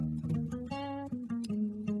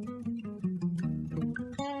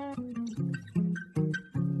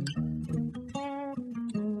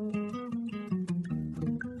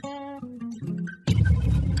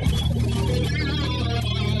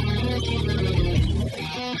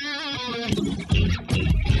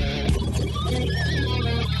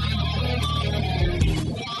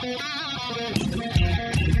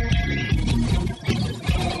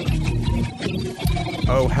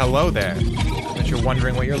hello there. That you're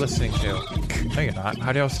wondering what you're listening to. No, you're not.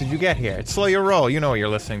 How else did you get here? It's Slow Your Roll. You know what you're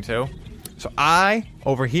listening to. So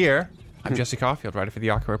over here, I'm Jesse Caulfield, writer for the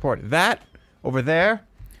Yahoo Report. That, over there,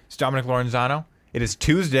 is Dominic Lorenzano. It is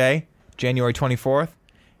Tuesday, January 24th.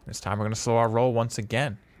 And it's time we're going to slow our roll once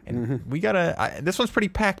again. And we got this one's pretty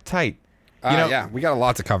packed tight. Yeah, we got a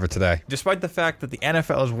lot to cover today. Despite the fact that the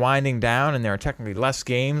NFL is winding down and there are technically less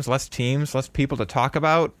games, less teams, less people to talk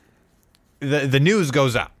about, the news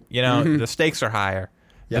goes up. The stakes are higher.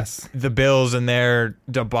 Yes. The Bills and their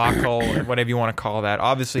debacle, whatever you want to call that.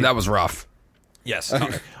 Obviously, that was rough. Yes.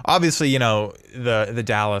 Obviously, the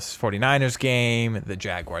Dallas 49ers game, the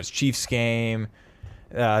Jaguars Chiefs game,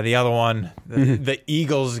 the other one, the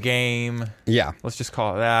Eagles game. Yeah. Let's just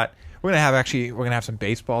call it that. We're gonna have some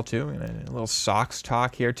baseball too, and a little Sox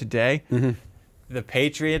talk here today. The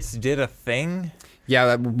Patriots did a thing.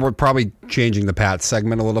 Yeah, we're probably changing the Pats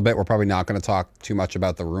segment a little bit. We're probably not going to talk too much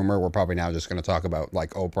about the rumor. We're probably now just going to talk about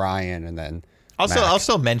like O'Brien and then I'll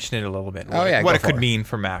still mention it a little bit. What it could mean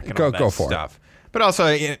for Mac and all that stuff. But also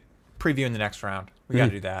previewing the next round. We got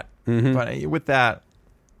to do that. But with that,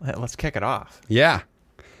 let's kick it off. Yeah.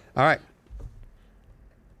 All right.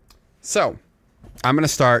 So I'm going to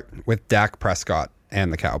start with Dak Prescott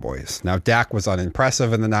and the Cowboys. Now, Dak was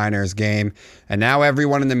unimpressive in the Niners game, and now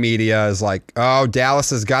everyone in the media is like, oh,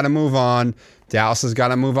 Dallas has got to move on. Dallas has got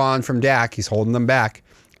to move on from Dak. He's holding them back.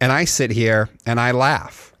 And I sit here and I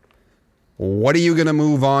laugh. What are you going to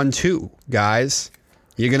move on to, guys?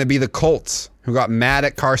 You're going to be the Colts, who got mad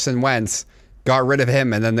at Carson Wentz, got rid of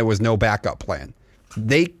him, and then there was no backup plan.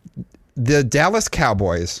 The Dallas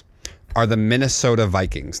Cowboys are the Minnesota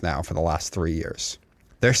Vikings now for the last 3 years.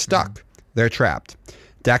 They're stuck. They're trapped.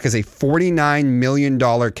 Dak is a $49 million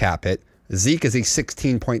cap hit. Zeke is a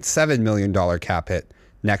 $16.7 million cap hit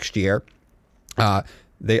next year.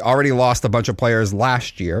 They already lost a bunch of players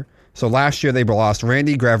last year. So last year they lost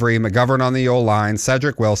Randy Gregory, McGovern on the O-line,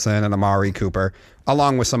 Cedric Wilson, and Amari Cooper,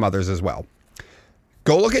 along with some others as well.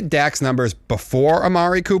 Go look at Dak's numbers before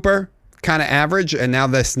Amari Cooper, kind of average. And now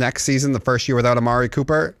this next season, the first year without Amari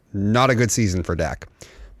Cooper, not a good season for Dak.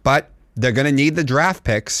 But they're going to need the draft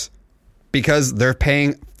picks because they're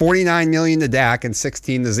paying $49 million to Dak and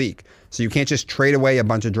 $16 to Zeke. So you can't just trade away a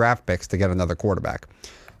bunch of draft picks to get another quarterback.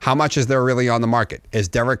 How much is there really on the market? Is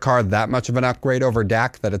Derek Carr that much of an upgrade over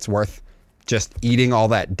Dak that it's worth just eating all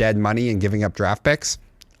that dead money and giving up draft picks?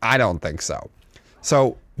 I don't think so.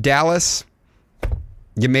 So Dallas,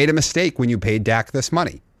 you made a mistake when you paid Dak this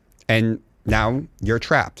money, and now you're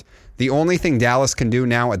trapped. The only thing Dallas can do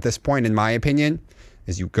now at this point, in my opinion,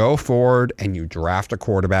 is you go forward and you draft a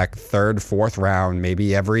quarterback 3rd, 4th round,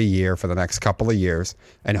 maybe every year for the next couple of years,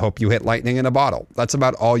 and hope you hit lightning in a bottle. That's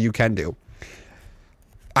about all you can do.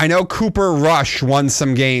 I know Cooper Rush won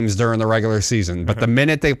some games during the regular season, but the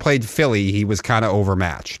minute they played Philly, he was kind of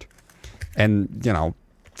overmatched. And,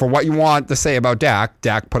 for what you want to say about Dak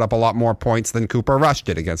put up a lot more points than Cooper Rush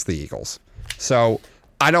did against the Eagles. So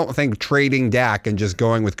I don't think trading Dak and just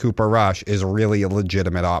going with Cooper Rush is really a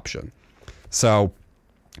legitimate option. So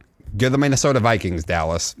give the Minnesota Vikings,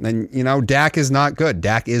 Dallas. And, Dak is not good.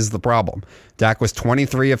 Dak is the problem. Dak was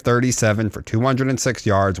 23 of 37 for 206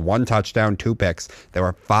 yards, 1 touchdown, 2 picks. There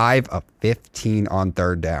were 5 of 15 on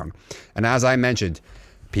 3rd down. And as I mentioned,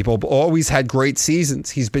 people always had great seasons.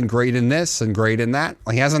 He's been great in this and great in that.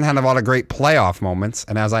 He hasn't had a lot of great playoff moments.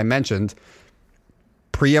 And as I mentioned,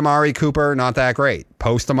 pre-Amari Cooper, not that great.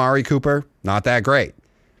 Post-Amari Cooper, not that great.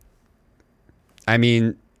 I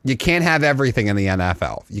mean, you can't have everything in the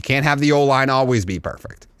NFL. You can't have the O-line always be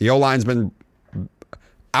perfect. The O-line's been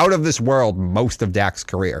out of this world most of Dak's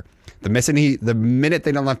career. The minute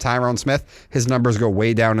they don't have Tyron Smith, his numbers go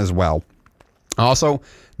way down as well. Also,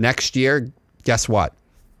 next year, guess what?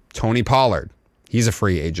 Tony Pollard, he's a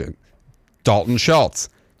free agent. Dalton Schultz,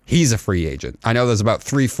 he's a free agent. I know there's about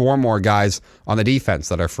 3-4 more guys on the defense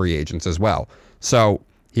that are free agents as well. So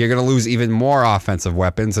you're going to lose even more offensive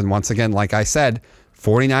weapons. And once again, like I said,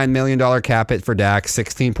 $49 million cap hit for Dak,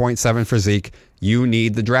 16.7 for Zeke. You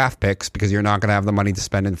need the draft picks because you're not going to have the money to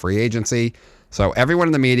spend in free agency. So everyone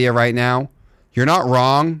in the media right now, you're not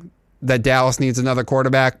wrong that Dallas needs another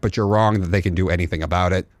quarterback, but you're wrong that they can do anything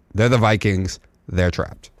about it. They're the Vikings. They're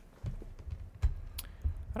trapped.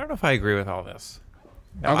 I don't know if I agree with all this.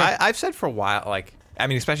 No, Okay. I've said for a while,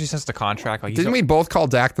 especially since the contract. Didn't we both call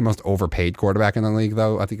Dak the most overpaid quarterback in the league,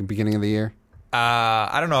 though, I think at the beginning of the year?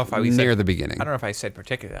 I don't know if I near the beginning. I don't know if I said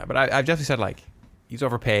particularly that, but I've definitely said he's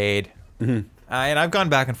overpaid, and I've gone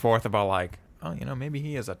back and forth about maybe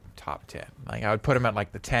he is a top 10. I would put him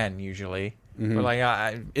at the 10 usually,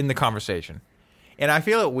 but in the conversation, and I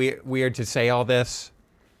feel it weird to say all this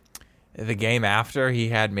the game after, he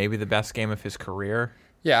had maybe the best game of his career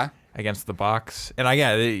Yeah. against the Bucks. And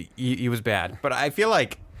he was bad. But I feel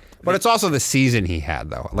like... But it's also the season he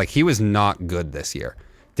had, though. Like, he was not good this year.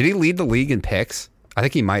 Did he lead the league in picks? I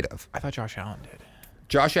think he might have. I thought Josh Allen did.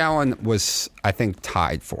 Josh Allen was, I think,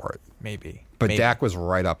 tied for it. Maybe. But Maybe. Dak was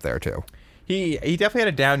right up there, too. He definitely had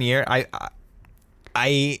a down year.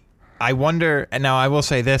 I wonder, and now I will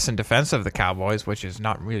say this in defense of the Cowboys, which is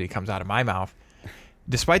not really comes out of my mouth.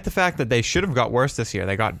 Despite the fact that they should have got worse this year,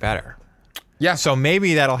 they got better. Yeah. So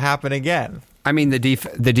maybe that'll happen again. I mean, the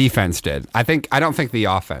defense did. I don't think the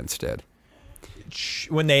offense did.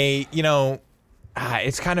 When they,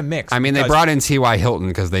 it's kind of mixed. I mean, they brought in T.Y. Hilton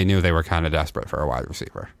because they knew they were kind of desperate for a wide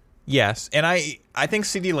receiver. Yes, and I think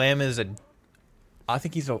CeeDee Lamb is an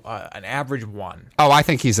average one. Oh, I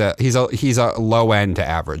think he's a low end to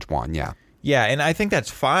average one. Yeah. Yeah, and I think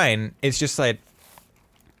that's fine. It's just like,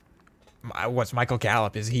 what's Michael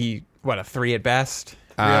Gallup? Is he a 3 at best?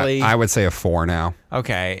 Really? I would say a 4 now.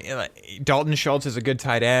 Okay. Dalton Schultz is a good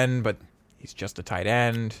tight end, but he's just a tight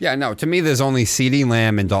end. Yeah, no. To me, there's only CeeDee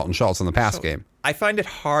Lamb and Dalton Schultz in the pass game. I find it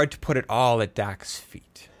hard to put it all at Dak's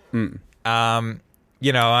feet. I don't.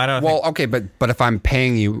 Well, okay, but if I'm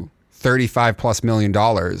paying you $35+ million,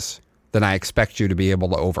 then I expect you to be able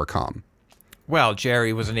to overcome. Well,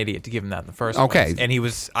 Jerry was an idiot to give him that in the first place. And he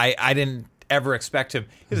was. I didn't ever expect him.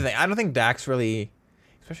 Here's the thing. I don't think Dak's really.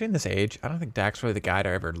 Especially in this age, I don't think Dak's really the guy to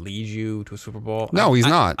ever lead you to a Super Bowl. No, he's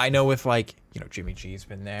not. I know with Jimmy G's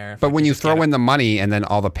been there. But when you throw in the money and then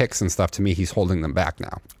all the picks and stuff, to me, he's holding them back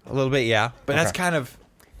now. A little bit, yeah. But Okay. that's kind of,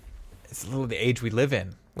 it's a little the age we live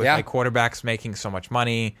in. With quarterbacks making so much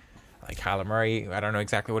money. Like Kyler Murray, I don't know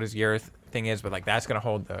exactly what his year thing is, but that's going to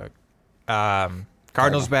hold the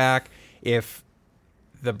Cardinals back. If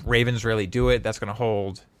the Ravens really do it, that's going to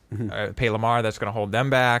hold, pay Lamar, that's going to hold them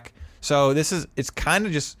back. So it's kind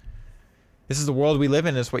of just, this is the world we live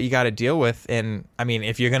in. It's what you got to deal with. And I mean,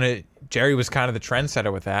 if you're gonna, Jerry was kind of the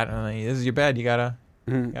trendsetter with that. This is your bed. You gotta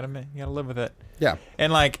live with it. Yeah.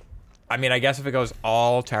 And I guess if it goes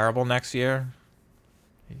all terrible next year,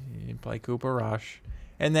 you play Cooper Rush,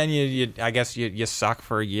 and then I guess you suck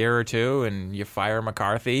for a year or two, and you fire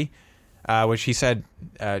McCarthy, which he said,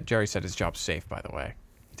 Jerry said his job's safe. By the way,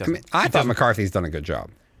 I thought McCarthy's done a good job.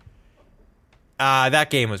 That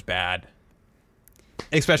game was bad,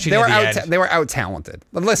 especially they near were the out. end. They were out talented.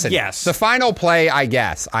 But listen, Yes. the final play, I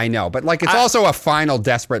guess I know, but it's also a final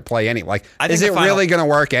desperate play anyway. Is it really going to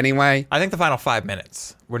work anyway? I think the final 5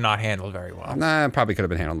 minutes were not handled very well. Nah, probably could have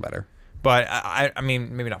been handled better. But I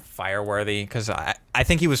mean, maybe not fire-worthy, because I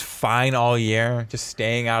think he was fine all year, just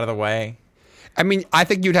staying out of the way. I mean, I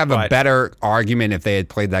think you'd have a better argument if they had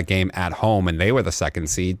played that game at home and they were the second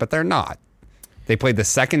seed, but they're not. They played the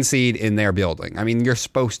second seed in their building. I mean, you're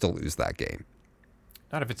supposed to lose that game.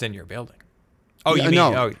 Not if it's in your building. Oh, you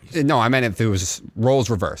no, mean... No, I meant if it was roles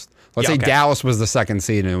reversed. Let's say Dallas was the second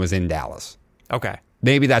seed and it was in Dallas. Okay.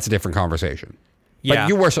 Maybe that's a different conversation. Yeah. But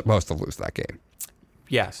you were supposed to lose that game.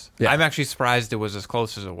 Yes. Yeah. I'm actually surprised it was as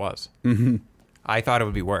close as it was. Mm-hmm. I thought it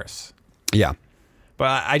would be worse. Yeah.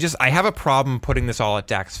 But I have a problem putting this all at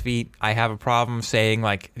Dak's feet. I have a problem saying,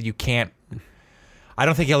 you can't... I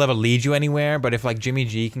don't think he'll ever lead you anywhere, but if Jimmy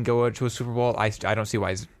G can go to a Super Bowl, I don't see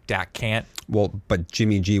why Dak can't. Well, but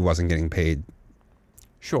Jimmy G wasn't getting paid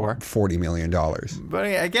Sure. $40 million. But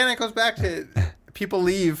again, it goes back to people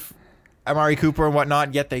leave Amari Cooper and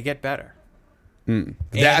whatnot, yet they get better.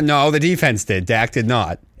 No, the defense did. Dak did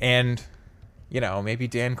not. And, maybe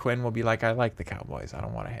Dan Quinn will be like, I like the Cowboys. I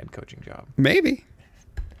don't want a head coaching job. Maybe.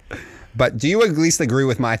 But do you at least agree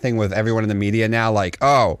with my thing with everyone in the media now?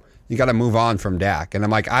 You got to move on from Dak. And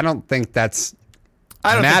I'm like, I don't think matters.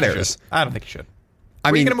 I don't think you should.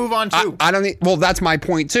 I mean, going to move on to? I don't think, well, that's my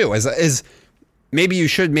point too, is maybe you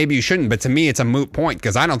should, maybe you shouldn't. But to me, it's a moot point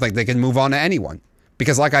because I don't think they can move on to anyone.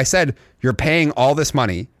 Because like I said, you're paying all this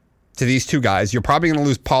money to these two guys. You're probably going to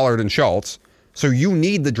lose Pollard and Schultz. So you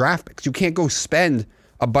need the draft picks. You can't go spend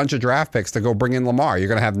a bunch of draft picks to go bring in Lamar. You're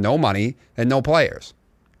going to have no money and no players.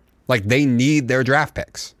 They need their draft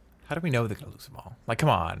picks. How do we know they're going to lose them all? Come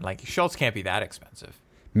on. Schultz can't be that expensive.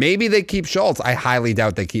 Maybe they keep Schultz. I highly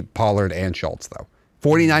doubt they keep Pollard and Schultz, though.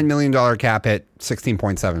 $49 million cap hit,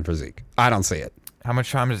 16.7 for Zeke. I don't see it. How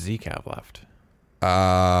much time does Zeke have left?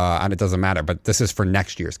 And it doesn't matter, but this is for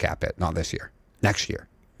next year's cap hit, not this year. Next year.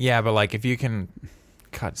 Yeah, but if you can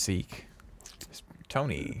cut Zeke,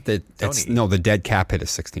 Tony. No, the dead cap hit is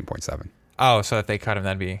 16.7. Oh, so if they cut him,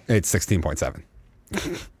 that'd be... It's 16.7.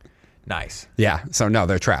 Nice. Yeah, so no,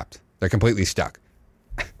 they're trapped. They're completely stuck.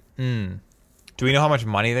 Do we know how much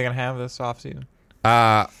money they're going to have this offseason?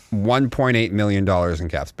 $1.8 million in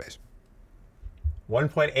cap space.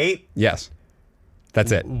 1.8? Yes.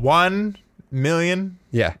 That's it. 1 million?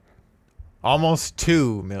 Yeah. Almost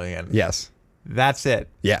 2 million. Yes. That's it.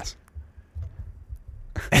 Yes.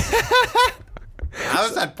 How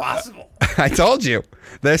is that possible? I told you.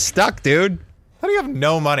 They're stuck, dude. How do you have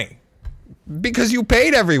no money? Because you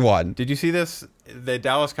paid everyone. Did you see this? The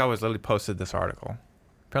Dallas Cowboys literally posted this article.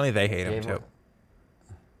 Apparently they hate him too.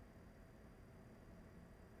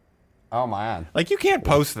 Oh, man. Like, you can't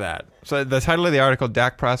post that. So the title of the article,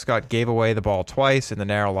 Dak Prescott gave away the ball twice in the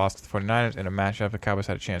narrow loss to the 49ers in a matchup the Cowboys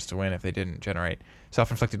had a chance to win if they didn't generate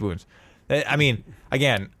self-inflicted wounds. I mean,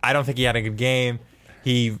 again, I don't think he had a good game.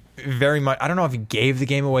 He very much, I don't know if he gave the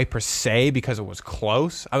game away per se because it was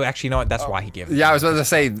close. Oh, actually, you know what? That's why he gave it. Yeah, I was about to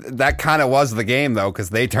say, that kind of was the game, though, because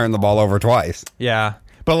they turned the ball over twice. Yeah.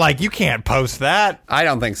 But, like, you can't post that. I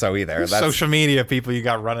don't think so either. That's, Social media people you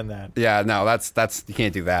got running that. yeah, no, that's you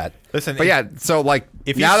can't do that. Listen, but yeah, so like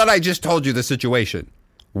if now you- that I just told you the situation,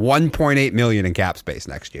 1.8 million in cap space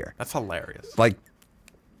next year. That's hilarious. Like,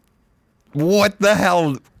 what the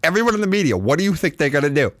hell? Everyone in the media, what do you think they're gonna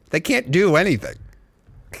do? They can't do anything.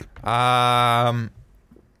 Do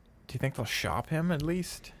you think they'll shop him at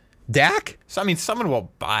least? Dak? So I mean, someone will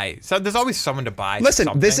buy. So there's always someone to buy. Listen,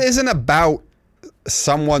 something. this isn't about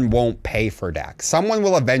someone won't pay for Dak. Someone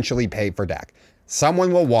will eventually pay for Dak.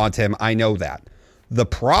 Someone will want him. I know that. The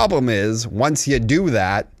problem is, once you do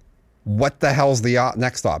that, what the hell's the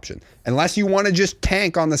next option? Unless you want to just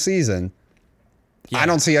tank on the season, I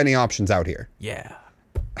don't see any options out here. Yeah,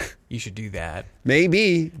 you should do that.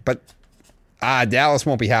 Maybe, but Dallas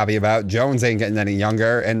won't be happy about. Jones ain't getting any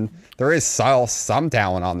younger, and there is some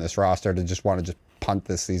talent on this roster to just want to just punt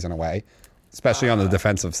this season away, especially on the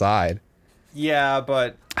defensive side. Yeah,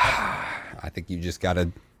 but I think you just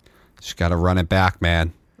gotta run it back,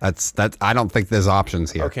 man. That's I don't think there's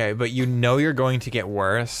options here. okay, but you know you're going to get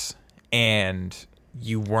worse, and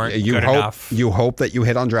you weren't You good hope enough. you hope that you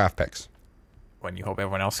hit on draft picks. When you hope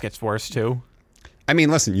everyone else gets worse too. I mean,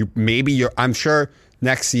 listen, I'm sure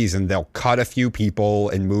next season they'll cut a few people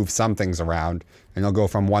and move some things around, and they'll go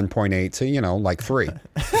from 1.8 to like 3.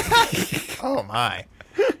 Oh my!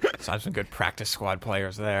 So some good practice squad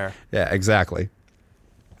players there. Yeah, exactly.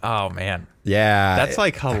 Oh man, Yeah, that's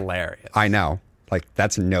like hilarious. I know. Like,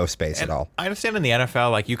 that's no space at all. I understand in the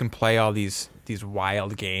NFL, like, you can play all these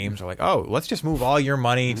wild games, or like, oh, let's just move all your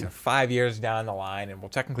money to 5 years down the line, and we'll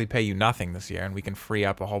technically pay you nothing this year, and we can free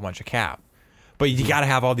up a whole bunch of cap. But you got to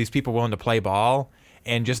have all these people willing to play ball,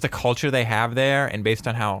 and just the culture they have there, and based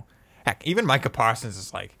on how, heck, even Micah Parsons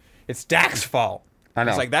is like, it's Dak's fault. I know.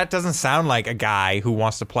 It's like, that doesn't sound like a guy who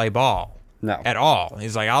wants to play ball. No. At all.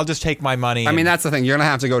 He's like, I'll just take my money. I mean, that's the thing. You're going to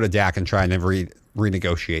have to go to Dak and try and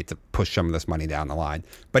renegotiate to push some of this money down the line.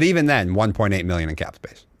 But even then, 1.8 million in cap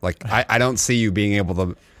space. Like, I don't see you being able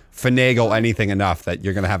to finagle anything enough that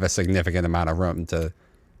you're going to have a significant amount of room to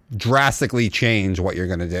drastically change what you're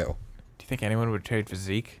going to do. Do you think anyone would trade for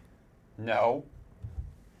Zeke? No.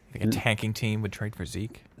 You think a tanking team would trade for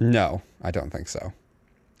Zeke? No, I don't think so.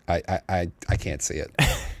 I can't see it.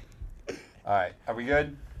 All right. Are we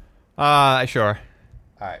good? Sure.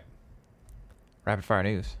 All right. Rapid fire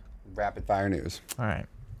news. Rapid fire news. All right.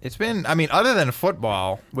 It's been, I mean, other than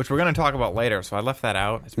football, which we're going to talk about later, so I left that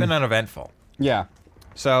out. It's been uneventful. Yeah.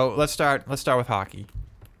 So let's start with hockey.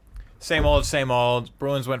 Same old, same old.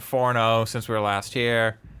 Bruins went 4-0 since we were last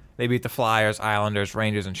here. They beat the Flyers, Islanders,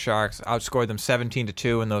 Rangers, and Sharks. Outscored them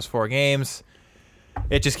 17-2 in those 4 games.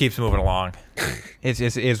 It just keeps moving along. It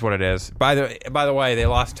is what it is. By the way, they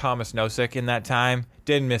lost Thomas Nosek in that time.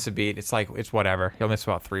 Didn't miss a beat. It's like, it's whatever. He'll miss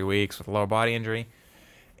about 3 weeks with a lower body injury.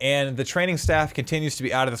 And the training staff continues to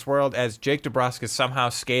be out of this world as Jake DeBrusk is somehow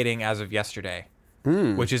skating as of yesterday,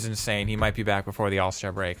 which is insane. He might be back before the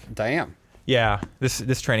All-Star break. Damn. Yeah,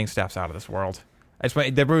 this training staff's out of this world.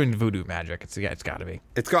 They're brewing voodoo magic. It's got to be.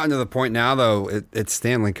 It's gotten to the point now, though, it's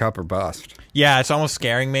Stanley Cup or bust. Yeah, it's almost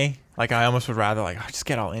scaring me. Like, I almost would rather, like, just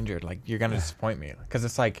get all injured. Like, you're going to disappoint me. Because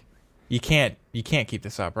it's like, you can't keep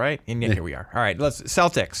this up, right? And yet here we are. All right,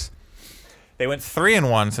 Celtics. They went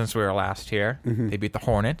 3-1 since we were last here. Mm-hmm. They beat the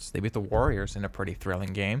Hornets. They beat the Warriors in a pretty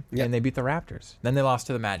thrilling game. Yep. And they beat the Raptors. Then they lost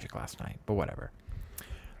to the Magic last night, but whatever.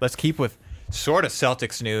 Let's keep with sort of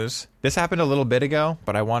Celtics news. This happened a little bit ago,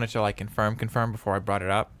 but I wanted to, like, confirm before I brought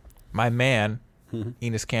it up. My man,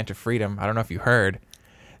 Enes Kanter Freedom, I don't know if you heard,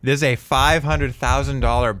 there's a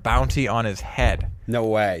 $500,000 bounty on his head. No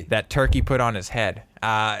way. That Turkey put on his head.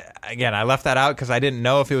 Again, I left that out because I didn't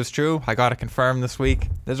know if it was true. I got it confirmed this week.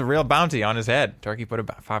 There's a real bounty on his head. Turkey put a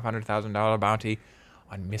 $500,000 bounty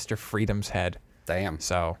on Mr. Freedom's head. Damn.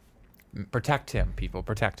 So, protect him, people.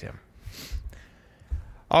 Protect him.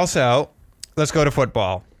 Also, let's go to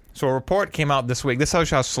football. So a report came out this week. This shows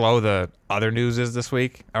how slow the other news is this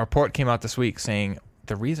week. A report came out this week saying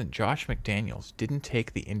the reason Josh McDaniels didn't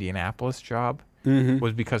take the Indianapolis job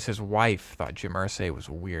was because his wife thought Jim Irsay was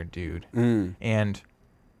a weird dude. And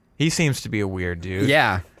he seems to be a weird dude.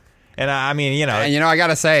 Yeah. And I mean, you know. And, I got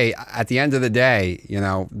to say, at the end of the day,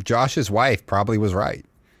 Josh's wife probably was right.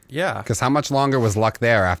 Yeah. Because how much longer was Luck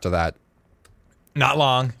there after that? Not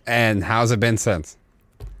long. And how's it been since?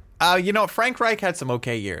 Frank Reich had some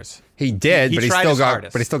okay years. He did, but he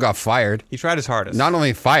still got fired. He tried his hardest. Not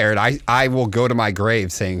only fired, I will go to my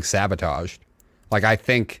grave saying sabotaged. Like, I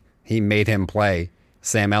think he made him play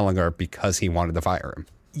Sam Ehlinger because he wanted to fire him.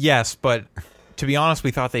 Yes, but to be honest,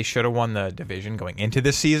 we thought they should have won the division going into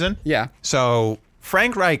this season. Yeah. So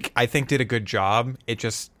Frank Reich, I think, did a good job.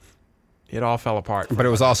 It all fell apart. But it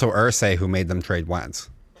was also Irsay who made them trade Wentz.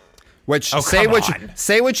 Which, say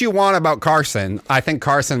what you want about Carson. I think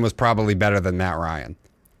Carson was probably better than Matt Ryan.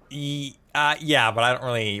 Yeah, but I don't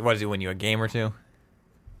really... What does he win you, a game or two?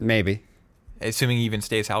 Maybe. Assuming he even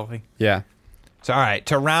stays healthy? Yeah. So, all right,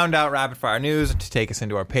 to round out Rapid Fire News and to take us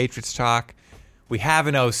into our Patriots talk, we have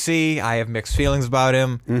an OC. I have mixed feelings about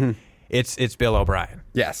him. Mm-hmm. It's Bill O'Brien.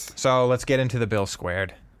 Yes. So let's get into the Bill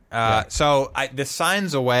squared. So this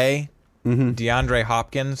signs away DeAndre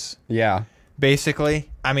Hopkins. Yeah.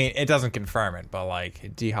 Basically, I mean, it doesn't confirm it, but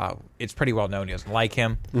like D-Hop, it's pretty well known he doesn't like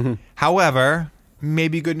him. However,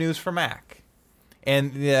 maybe good news for Mac.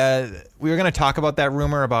 And we were going to talk about that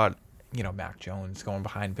rumor about, Mac Jones going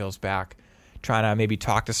behind Bill's back, trying to maybe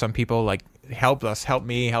talk to some people like, help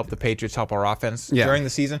me, help the Patriots, help our offense during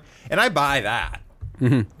the season. And I buy that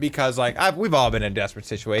because like we've all been in a desperate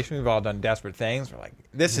situation. We've all done desperate things. We're like,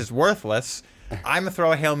 this is worthless. I'm going to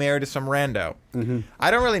throw a Hail Mary to some rando. I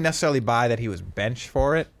don't really necessarily buy that he was benched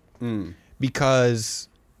for it because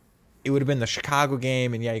it would have been the Chicago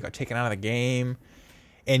game, and, you got taken out of the game.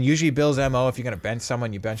 And usually Bill's MO, if you're going to bench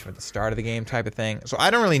someone, you bench them at the start of the game type of thing. So I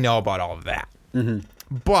don't really know about all of that.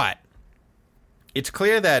 But it's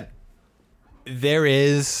clear that there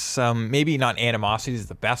is some, maybe not animosity is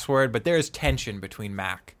the best word, but there is tension between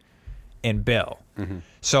Mac and Bill.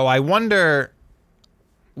 So I wonder...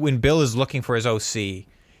 when Bill is looking for his OC,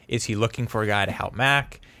 is he looking for a guy to help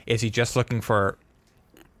Mac? Is he just looking for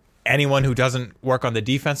anyone who doesn't work on the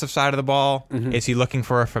defensive side of the ball? Is he looking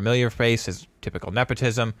for a familiar face, his typical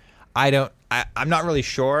nepotism? I'm not really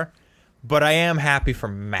sure, but I am happy for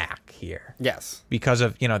Mac here. Yes. Because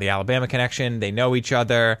of, the Alabama connection. They know each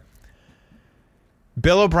other.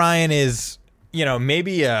 Bill O'Brien is,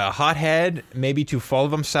 maybe a hothead, maybe too full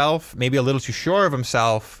of himself, maybe a little too sure of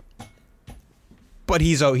himself. But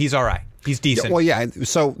he's all right. He's decent. Yeah, well, yeah.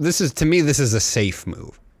 So this is a safe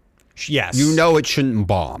move. Yes. It shouldn't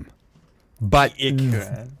bomb, but it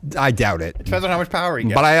could. I doubt it. It depends on how much power he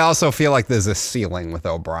gets. But I also feel like there's a ceiling with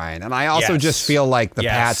O'Brien, and I also just feel like the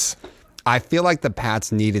Pats. I feel like the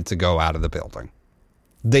Pats needed to go out of the building.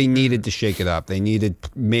 They needed to shake it up. They needed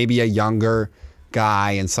maybe a younger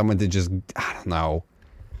guy and someone to just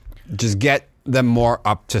get them more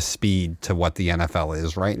up to speed to what the NFL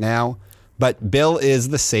is right now. But Bill is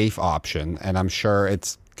the safe option, and I'm sure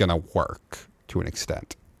it's going to work to an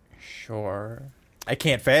extent. Sure. I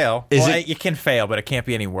can't fail. It can fail, but it can't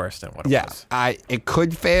be any worse than what it was. It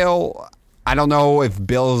could fail. I don't know if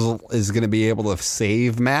Bill is going to be able to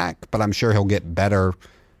save Mac, but I'm sure he'll get better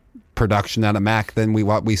production out of Mac than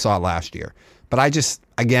what we saw last year. But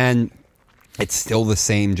again, it's still the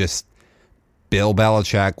same, just Bill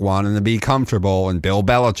Belichick wanting to be comfortable and Bill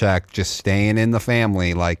Belichick just staying in the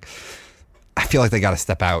family. Like, I feel like they got to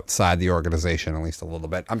step outside the organization at least a little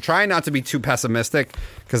bit. I'm trying not to be too pessimistic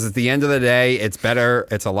because at the end of the day, it's better.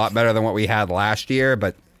 It's a lot better than what we had last year.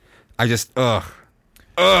 But I just,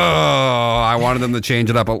 I wanted them to change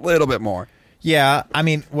it up a little bit more. Yeah, I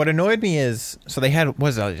mean, what annoyed me is, so they had,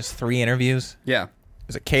 just 3 interviews? Yeah.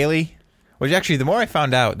 Was it Caley? Which actually, the more I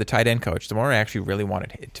found out, the tight end coach, the more I actually really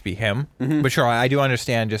wanted it to be him. But sure, I do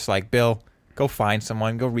understand just like, Bill, go find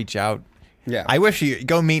someone, go reach out. Yeah. I wish you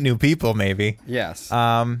go meet new people, maybe. Yes.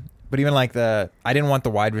 But even like I didn't want the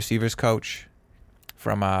wide receivers coach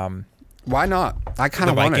from why not? I kind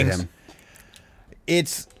of wanted him.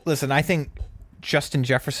 Listen, I think Justin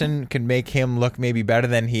Jefferson can make him look maybe better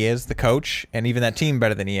than he is, the coach, and even that team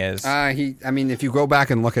better than he is. If you go back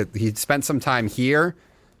and look at, he spent some time here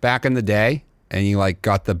back in the day, and he like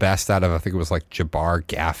got the best out of, I think it was like Jabbar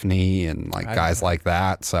Gaffney and like guys like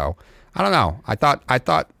that. So I don't know. I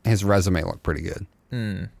thought his resume looked pretty good.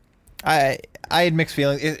 I had mixed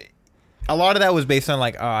feelings. A lot of that was based on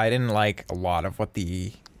like, I didn't like a lot of what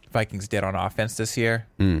the Vikings did on offense this year,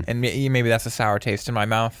 and maybe that's a sour taste in my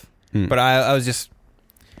mouth. But I was just,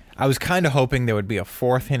 I was kind of hoping there would be a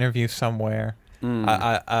fourth interview somewhere,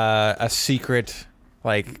 a secret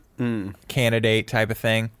candidate type of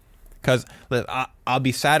thing. Because I'll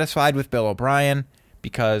be satisfied with Bill O'Brien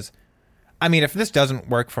because, I mean, if this doesn't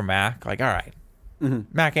work for Mac, all right,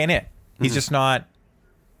 Mac ain't it. He's just not,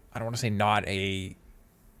 I don't want to say not a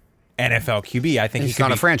NFL QB. I think he's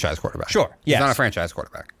not a franchise quarterback. Sure. Yes. He's not a franchise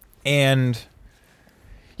quarterback. And,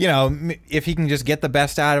 if he can just get the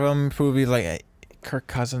best out of him, prove he's like Kirk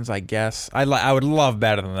Cousins, I guess. I would love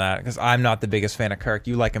better than that because I'm not the biggest fan of Kirk.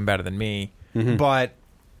 You like him better than me. But,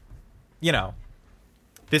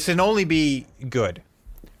 this can only be good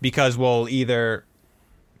because we'll either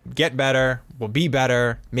get better, we'll be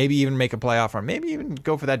better, maybe even make a playoff run, maybe even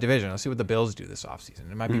go for that division. Let's see what the Bills do this offseason.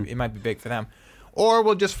 It might be big for them. Or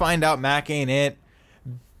we'll just find out Mac ain't it.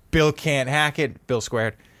 Bill can't hack it. Bill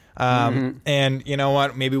squared. And you know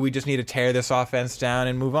what? Maybe we just need to tear this offense down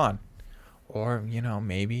and move on. Or,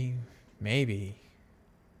 maybe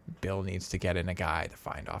Bill needs to get in a guy to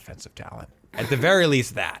find offensive talent. At the very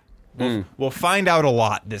least, that. We'll find out a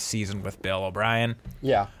lot this season with Bill O'Brien.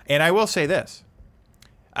 Yeah. And I will say this.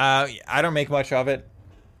 I don't make much of it.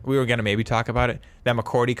 We were going to maybe talk about it. That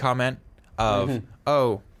McCourty comment of,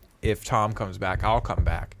 if Tom comes back, I'll come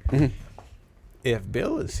back. If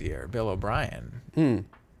Bill is here, Bill O'Brien,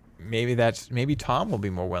 maybe Tom will be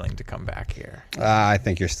more willing to come back here. I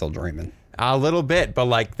think you're still dreaming. A little bit, but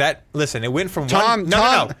that. Listen, it went from it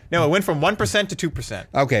went from 1% to 2%.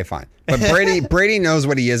 Okay, fine. But Brady knows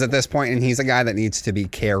what he is at this point, and he's a guy that needs to be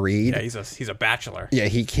carried. Yeah, he's a bachelor. Yeah,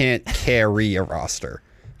 he can't carry a roster.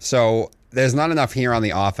 So there's not enough here on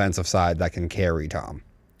the offensive side that can carry Tom.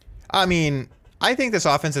 I mean, I think this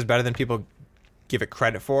offense is better than people give it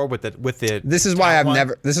credit for. This is why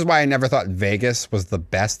I never thought Vegas was the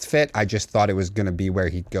best fit. I just thought it was going to be where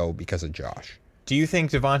he'd go because of Josh. Do you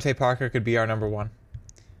think Devontae Parker could be our number one?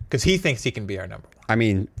 Because he thinks he can be our number one. I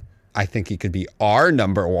mean, I think he could be our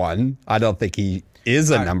number one. I don't think he is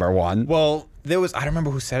a number one. Well, I don't remember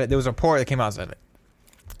who said it. There was a report that came out and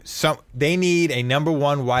said it. They need a number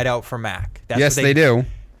one wideout for Mac. Yes, they do.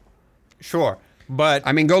 Sure. But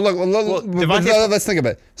I mean, go look. Let's think of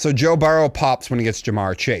it. So Joe Burrow pops when he gets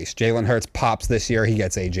Jamar Chase. Jalen Hurts pops this year. He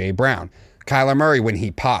gets A.J. Brown. Kyler Murray, when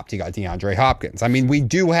he popped, he got DeAndre Hopkins. I mean, we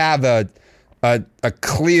do have a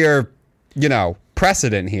clear,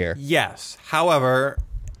 precedent here. Yes. However,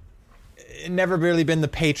 it never really been the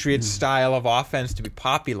Patriots' style of offense to be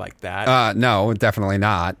poppy like that. No, definitely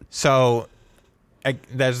not. So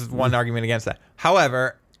there's one argument against that.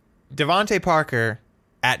 However, Devontae Parker,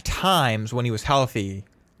 at times when he was healthy,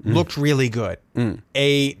 looked really good.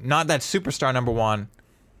 Not that superstar number one,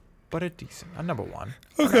 but a number one.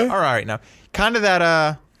 Okay. All right. Now, kind of that,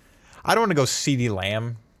 I don't want to go CeeDee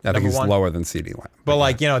Lamb. I think he's lower than CeeDee Lamb.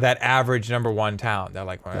 But that average number one talent. That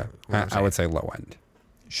I would say low end.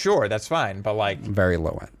 Sure, that's fine. But very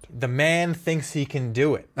low end. The man thinks he can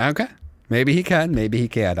do it. Okay. Maybe he can. Maybe he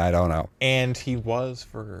can't. I don't know. And he was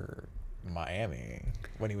for Miami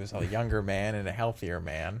when he was a younger man and a healthier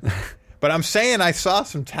man. But I'm saying I saw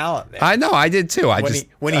some talent there. I know, I did too.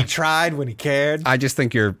 When he tried, when he cared. I just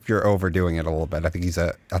think you're overdoing it a little bit. I think he's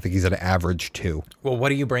an average 2. Well, what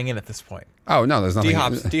do you bring in at this point? Oh no, there's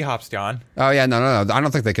nothing. D-Hop's gone. Oh yeah, no. I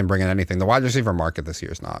don't think they can bring in anything. The wide receiver market this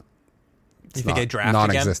year is not. You think they draft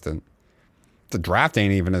non-existent. Again? The draft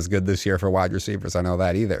ain't even as good this year for wide receivers. I know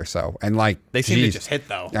that either. So they seem to just hit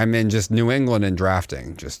though. I mean, just New England and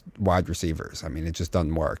drafting, just wide receivers. I mean, it just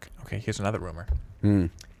doesn't work. Okay, here's another rumor.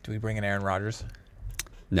 Do we bring in Aaron Rodgers?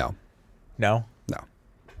 No. No? No.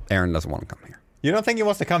 Aaron doesn't want to come here. You don't think he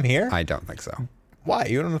wants to come here? I don't think so. Why?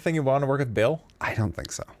 You don't think he want to work with Bill? I don't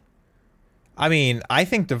think so. I mean, I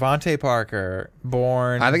think Devontae Parker,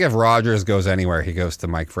 I think if Rodgers goes anywhere, he goes to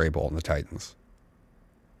Mike Vrabel and the Titans.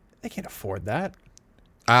 They can't afford that.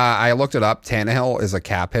 I looked it up. Tannehill is a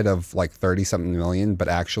cap hit of like 30-something million, but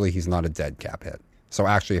actually he's not a dead cap hit. So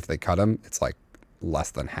actually, if they cut him, it's like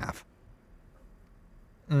less than half.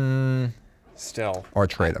 Still. Or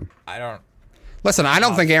trade him. I don't. Listen, I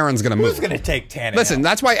don't think Aaron's going to move. Who's going to take Tannehill? Listen,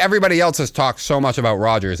 that's why everybody else has talked so much about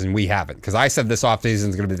Rodgers and we haven't. Because I said this offseason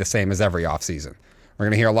is going to be the same as every offseason. We're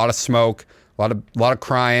going to hear a lot of smoke, a lot of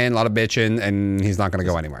crying, a lot of bitching, and he's not going to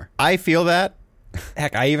go anywhere. I feel that.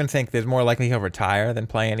 Heck, I even think there's more likely he'll retire than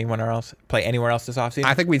play anywhere else this offseason.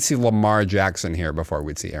 I think we'd see Lamar Jackson here before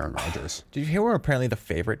we'd see Aaron Rodgers. Did you hear we're apparently the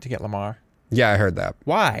favorite to get Lamar? Yeah, I heard that.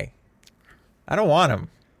 Why? I don't want him.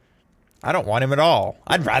 I don't want him at all.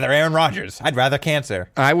 I'd rather Aaron Rodgers. I'd rather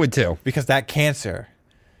cancer. I would too. Because that cancer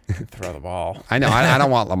can throw the ball. I know. I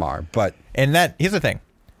don't want Lamar, but... And here's the thing.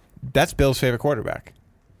 That's Bill's favorite quarterback.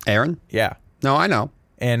 Aaron? Yeah. No, I know.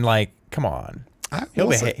 And come on.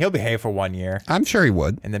 He'll behave for 1 year I'm sure he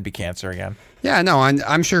would. and then be cancer again. Yeah, no,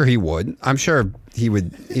 I'm sure he would. I'm sure he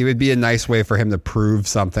would be a nice way for him to prove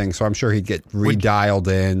something. So I'm sure he'd get redialed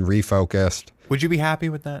in, refocused. Would you be happy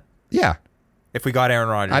with that? Yeah, If we got Aaron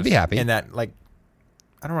Rodgers? I'd be happy. And that, like,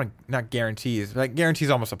 I don't want to, not guarantees, but guarantees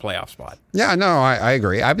almost a playoff spot. yeah, no, I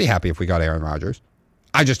agree. I'd be happy if we got Aaron Rodgers.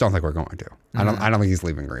 I just don't think we're going to. I don't think he's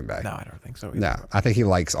leaving Green Bay. No, I don't think so either. No, I think he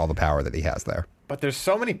likes all the power that he has there. But there's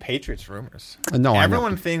so many Patriots rumors. No, I know.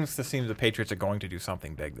 Everyone thinks the Patriots are going to do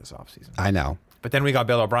something big this offseason. I know. But then we got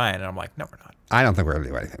Bill O'Brien, and I'm like, no, we're not. I don't think we're going to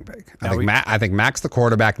do anything big. No, I think Mac's the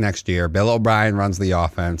quarterback next year. Bill O'Brien runs the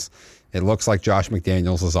offense. It looks like Josh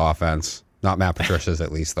McDaniels' offense. Not Matt Patricia's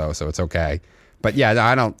at least, though, so it's okay. But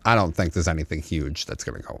yeah, I don't think there's anything huge that's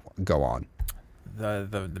going to go on.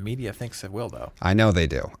 The media thinks it will, though. I know they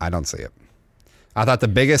do. I don't see it. I thought the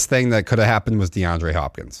biggest thing that could have happened was DeAndre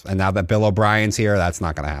Hopkins. And now that Bill O'Brien's here, that's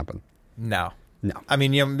not going to happen. No. No. I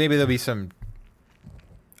mean, maybe there'll be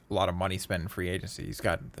a lot of money spent in free agency.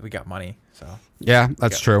 We got money, so. Yeah,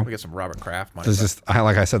 that's true. We got some Robert Kraft money. There's just,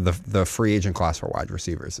 like I said, the free agent class for wide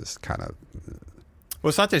receivers is kind of. Well,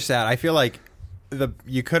 it's not just that. I feel like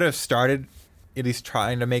you could have started at least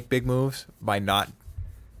trying to make big moves by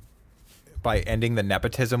ending the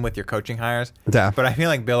nepotism with your coaching hires. Yeah. But I feel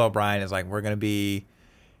like Bill O'Brien is like, we're going to be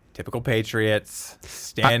typical Patriots,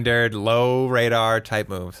 standard, low radar type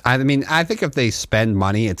moves. I mean, I think if they spend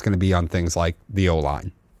money, it's going to be on things like the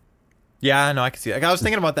O-line. Yeah, no, I can see that. Like, I was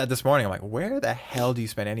thinking about that this morning. I'm like, where the hell do you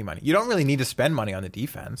spend any money? You don't really need to spend money on the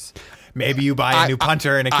defense. Maybe you buy a new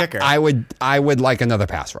punter and a kicker. I would like another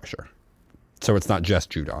pass rusher. So it's not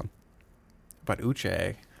just Judon. But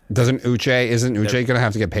Uche, Isn't Uche going to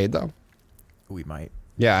have to get paid, though? we might.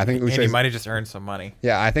 Yeah, I think And he Uche. might have just earned some money.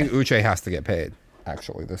 Yeah, I think Uche has to get paid,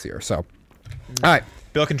 actually, this year. So, all right.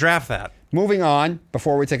 Bill can draft that. Moving on,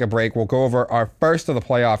 before we take a break, we'll go over our first of the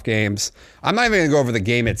playoff games. I'm not even going to go over the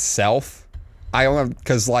game itself.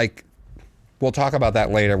 Because, we'll talk about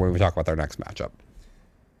that later when we talk about our next matchup.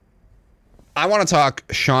 I want to talk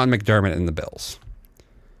Sean McDermott and the Bills.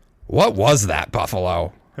 What was that,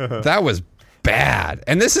 Buffalo? That was bad.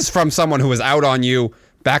 And this is from someone who was out on you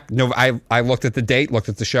back. I looked at the date, looked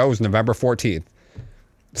at the show. It was November 14th.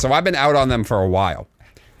 So I've been out on them for a while.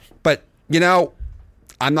 But,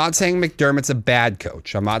 I'm not saying McDermott's a bad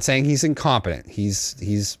coach. I'm not saying he's incompetent.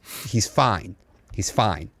 He's fine. He's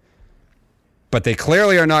fine. But they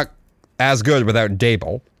clearly are not as good without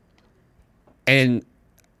Dable. And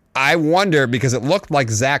I wonder, because it looked like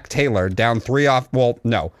Zach Taylor down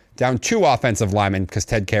two offensive linemen, because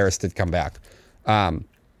Ted Karras did come back.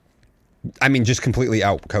 Just completely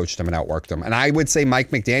out-coached him and outworked him. And I would say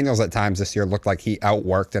Mike McDaniels at times this year looked like he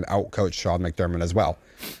outworked and out-coached Sean McDermott as well.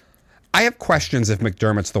 I have questions if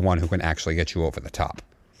McDermott's the one who can actually get you over the top.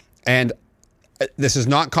 And this is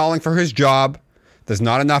not calling for his job. There's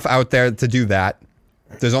not enough out there to do that.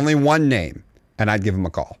 There's only one name, and I'd give him a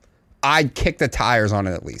call. I'd kick the tires on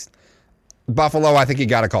it at least. Buffalo, I think you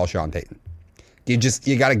got to call Sean Payton. You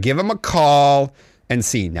got to give him a call and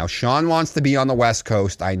see. Now, Sean wants to be on the West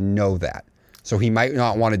Coast. I know that. So he might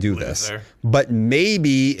not want to do this. But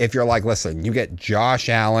maybe if you're like, listen, you get Josh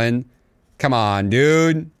Allen. Come on,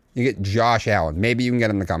 dude. You get Josh Allen. Maybe you can get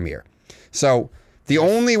him to come here. So the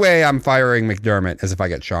only way I'm firing McDermott is if I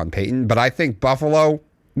get Sean Payton. But I think Buffalo,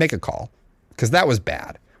 make a call. Because that was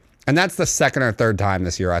bad. And that's the second or third time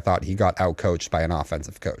this year I thought he got outcoached by an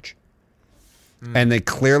offensive coach. And they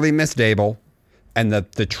clearly missed Dable. And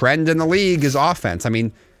the trend in the league is offense. I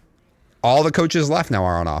mean, all the coaches left now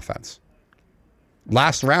are on offense.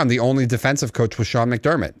 Last round, the only defensive coach was Sean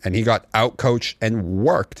McDermott. And he got outcoached and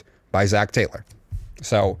worked by Zach Taylor.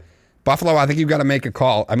 So, Buffalo, I think you've got to make a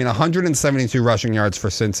call. 172 rushing yards for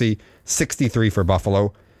Cincy, 63 for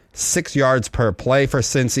Buffalo, 6 yards per play for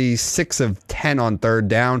Cincy, 6 of 10 on third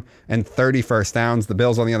down, and 30 first downs. The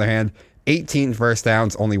Bills, on the other hand, 18 first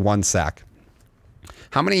downs, only 1 sack.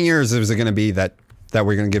 How many years is it going to be that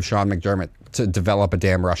we're going to give Sean McDermott to develop a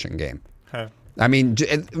damn rushing game? Huh.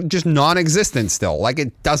 Just non-existent still.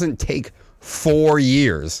 It doesn't take 4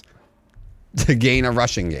 years to gain a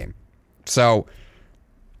rushing game. So,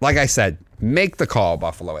 like I said, make the call,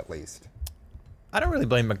 Buffalo, at least. I don't really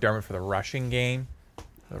blame McDermott for the rushing game,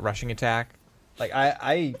 the rushing attack.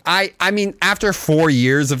 After 4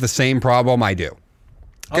 years of the same problem, I do.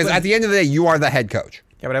 Because at the end of the day, you are the head coach.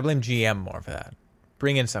 Yeah, but I blame GM more for that.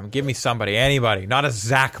 Bring in give me somebody, anybody, not a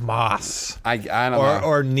Zach Moss. I don't know.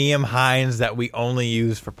 Or Nyheim Hines that we only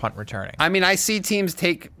use for punt returning. I see teams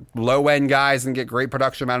take low-end guys and get great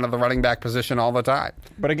production out of the running back position all the time.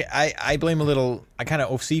 But again, I blame I kind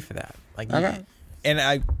of OC for that. Okay.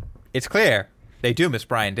 And it's clear they do miss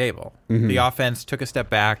Brian Dable. The offense took a step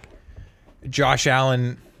back. Josh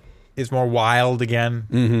Allen is more wild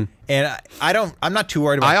again. And I'm not too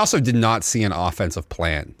worried about I also did not see an offensive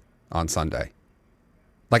plan on Sunday.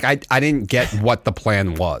 Like, I didn't get what the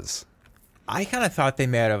plan was. I kind of thought they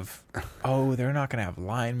might have, they're not going to have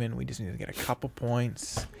linemen. We just need to get a couple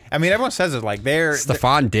points. I mean, everyone says it like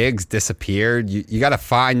Stephon Diggs disappeared. You got to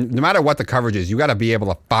find, no matter what the coverage is, you got to be able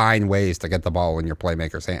to find ways to get the ball in your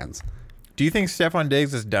playmaker's hands. Do you think Stephon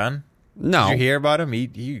Diggs is done? No. Did you hear about him?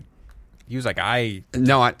 He was like,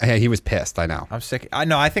 No, he was pissed, I know. I'm sick.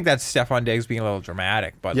 I think that's Stephon Diggs being a little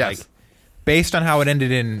dramatic, but Yes. like, based on how it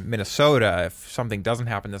ended in Minnesota, if something doesn't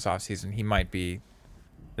happen this offseason, he might be,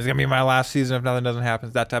 this is going to be my last season if nothing doesn't happen,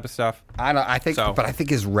 that type of stuff. I think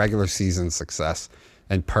his regular season success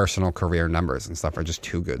and personal career numbers and stuff are just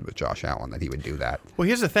too good with Josh Allen that he would do that. Well,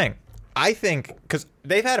 here's the thing. I think, because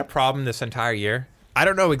they've had a problem this entire year. I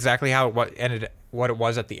don't know exactly what it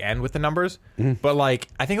was at the end with the numbers, but like,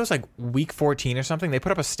 I think it was like week 14 or something. They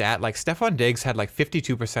put up a stat like Stephon Diggs had like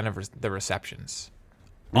 52% of the receptions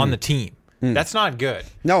on the team. That's not good.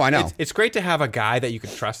 No, I know. It's great to have a guy that you can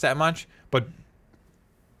trust that much, but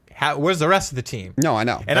where's the rest of the team? No, I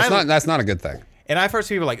know. And that's not a good thing. And I've heard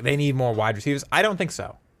people like, they need more wide receivers. I don't think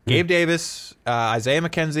so. Gabe Davis, Isaiah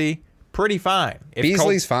McKenzie, pretty fine. If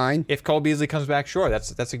Beasley's fine. If Cole Beasley comes back, sure,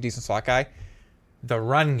 that's a decent slot guy. The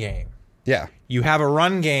run game. Yeah. You have a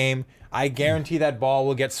run game, I guarantee that ball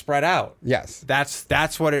will get spread out. Yes.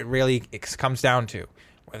 That's what it really comes down to.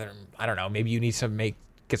 Whether, I don't know, maybe you need to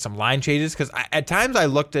get some line changes, because at times I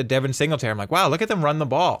looked at Devin Singletary, I'm like, wow, look at them run the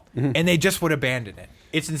ball, and they just would abandon it.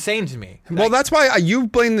 It's insane to me. Well, that's why you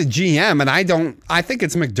blame the GM, and I don't. I think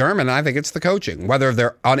it's McDermott, and I think it's the coaching. Whether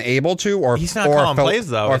they're unable to, or he's not calling plays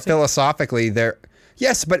though, or philosophically they're.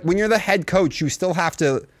 Yes, but when you're the head coach, you still have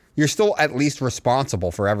to. You're still at least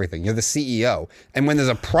responsible for everything. You're the CEO, and when there's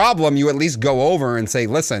a problem, you at least go over and say,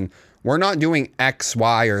 "Listen, we're not doing X,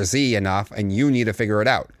 Y, or Z enough, and you need to figure it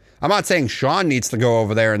out." I'm not saying Sean needs to go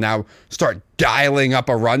over there and now start dialing up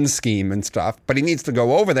a run scheme and stuff, but he needs to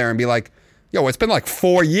go over there and be like, yo, it's been like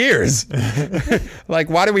 4 years. Like,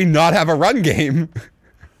 why do we not have a run game?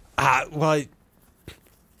 Well,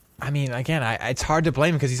 I mean, again, it's hard to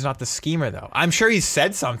blame him because he's not the schemer, though. I'm sure he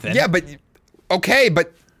said something. Yeah, but, okay,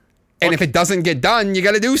 but, and if it doesn't get done, you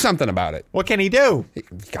got to do something about it. What can he do? You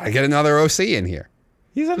got to get another OC in here.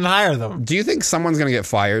 He doesn't hire them. Do you think someone's going to get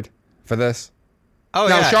fired for this? Oh,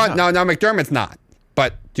 no, yeah. Sean, no, McDermott's not.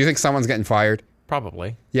 But do you think someone's getting fired?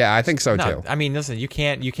 Probably. Yeah, I think so, too. I mean, listen, you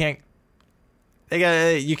can't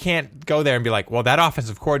go there and be like, well, that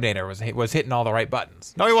offensive coordinator was hitting all the right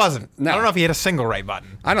buttons. No, he wasn't. No. I don't know if he hit a single right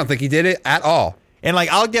button. I don't think he did it at all. And like,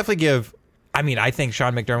 I'll definitely give. I mean, I think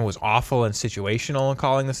Sean McDermott was awful and situational in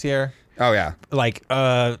calling this year. Oh yeah. Like,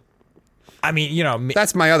 I mean, you know,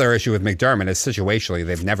 that's my other issue with McDermott is situationally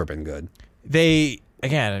they've never been good.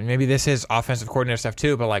 Again, maybe this is offensive coordinator stuff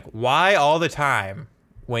too, but like, why all the time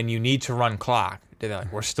when you need to run clock, they're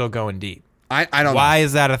like, we're still going deep. I don't know. Why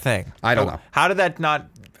is that a thing? I don't know. How did that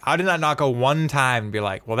not go one time and be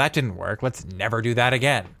like, well, that didn't work. Let's never do that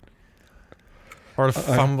again. Or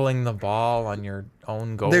fumbling the ball on your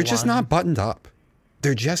own goal They're just line. not buttoned up.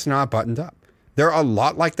 They're just not buttoned up. They're a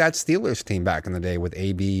lot like that Steelers team back in the day with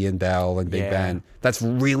AB and Bell and Big Ben. That's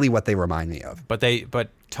really what they remind me of. But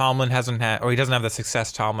Tomlin hasn't had, or he doesn't have the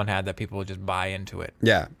success Tomlin had that people would just buy into it.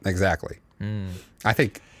 Yeah, exactly. I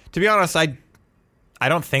think, to be honest, I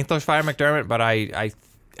don't think they'll fire McDermott, but I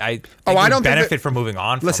think I don't benefit from moving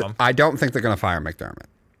on listen, from him. I don't think they're going to fire McDermott.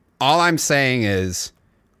 All I'm saying is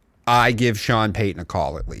I give Sean Payton a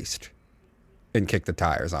call at least and kick the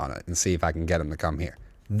tires on it and see if I can get him to come here.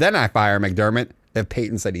 Then I fire McDermott if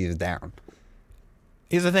Payton said he's down.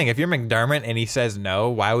 Here's the thing. If you're McDermott and he says no,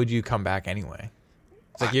 why would you come back anyway?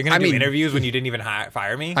 It's like you're going to do interviews when you didn't even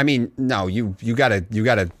fire me? I mean, no, you gotta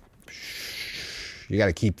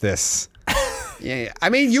keep this. Yeah, I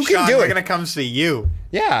mean, you Sean, can do we're it. going to come see you.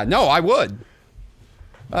 Yeah, no, I would.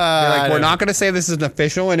 We're not going to say this is an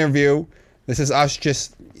official interview. This is us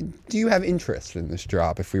just, do you have interest in this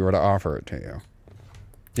job if we were to offer it to you?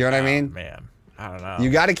 Do you know what I mean? Man, I don't know. You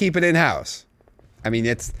got to keep it in-house. I mean,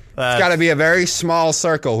 it's got to be a very small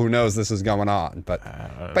circle who knows this is going on.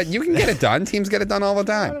 But you can get it done. Teams get it done all the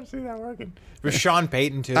I time. don't see that working. With Sean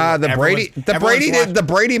Payton, too. The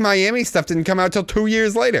Brady Miami stuff didn't come out till 2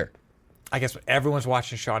 years later. I guess everyone's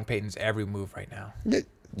watching Sean Payton's every move right now.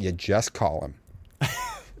 You just call him.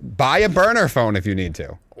 Buy a burner phone if you need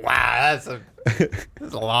to. Wow, that's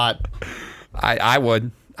a lot. I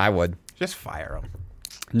would. Just fire him.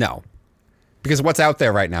 No. Because what's out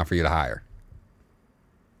there right now for you to hire?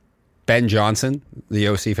 Ben Johnson, the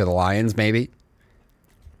OC for the Lions, maybe.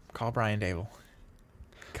 Call Brian Dable.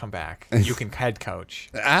 Come back. You can head coach.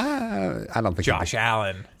 I don't think Josh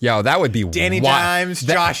Allen. Yo, that would be Danny Dimes,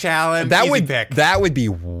 Josh Allen. That easy would pick. That would be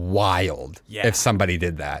wild Yeah. if somebody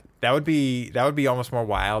did that. That would be almost more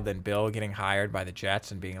wild than Bill getting hired by the Jets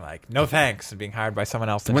and being like, no thanks, and being hired by someone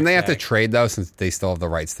else. When they have to trade though, since they still have the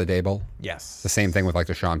rights to Dable. Yes. The same thing with like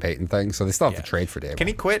the Sean Payton thing. So they still have to trade for Dable. Can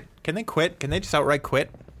he quit? Can they quit? Can they just outright quit?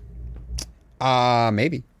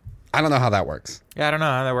 Maybe. I don't know how that works. Yeah, I don't know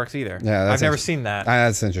how that works either. Yeah, I've never seen that.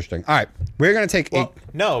 That's interesting. All right, we're gonna take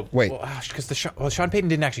No, Wait. because Sean Payton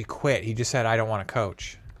didn't actually quit. He just said, "I don't want to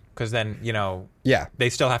coach," because then Yeah. they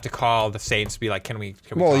still have to call the Saints, be like, "Can we?"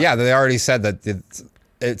 Well, talk?" yeah, they already said that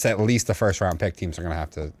it's at least the first round pick teams are gonna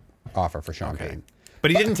have to offer for Sean Okay. Payton.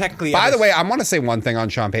 But he didn't technically. By the way, I want to say one thing on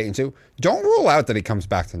Sean Payton too. Don't rule out that he comes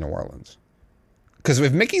back to New Orleans, because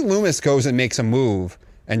if Mickey Loomis goes and makes a move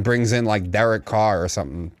and brings in like Derek Carr or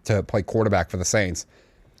something to play quarterback for the Saints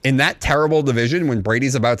in that terrible division when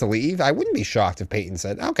Brady's about to leave, I wouldn't be shocked if Payton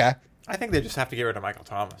said, "Okay, I think they just have to get rid of Michael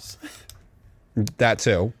Thomas. that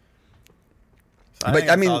too." So I think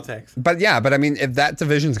that's all it takes. but I mean, if that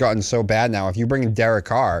division's gotten so bad now, if you bring in Derek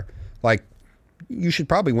Carr, like, you should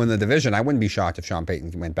probably win the division. I wouldn't be shocked if Sean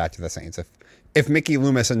Payton went back to the Saints if Mickey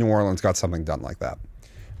Loomis in New Orleans got something done like that.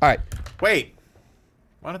 All right, Wait,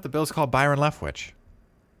 why don't the Bills call Byron Leftwich?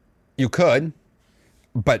 you could,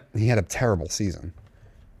 but he had a terrible season.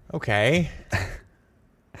 Okay.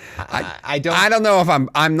 I don't. I don't know if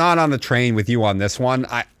I'm not on the train with you on this one.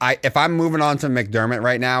 I if I'm moving on to McDermott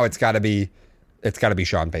right now, it's got to be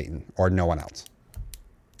Sean Payton or no one else.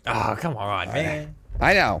 Oh, come on, man.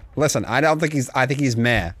 I know. Listen, I think he's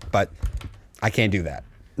meh, but I can't do that.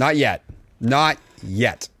 Not yet. Not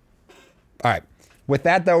yet. All right. With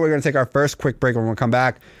that though, we're going to take our first quick break. When we come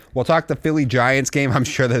back, we'll talk the Philly Giants game. I'm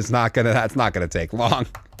sure that's not going to take long.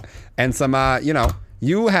 And some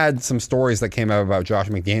you had some stories that came out about Josh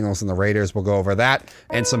McDaniels and the Raiders. We'll go over that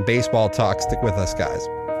and some baseball talk. Stick with us, guys.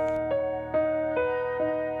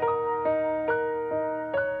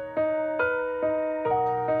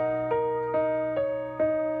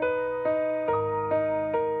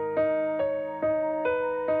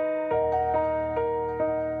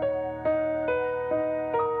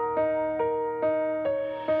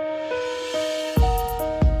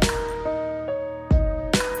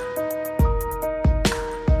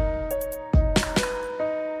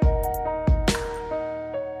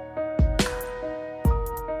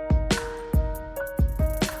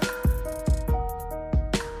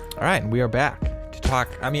 All right, and we are back to talk.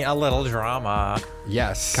 I mean, a little drama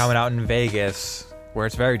Yes. coming out in Vegas, where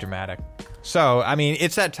it's very dramatic. So, I mean,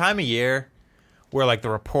 it's that time of year where like the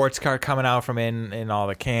reports start coming out from in all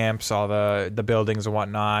the camps, all the buildings and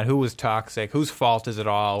whatnot. Who was toxic? Whose fault is it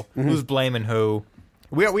all? Who's blaming who?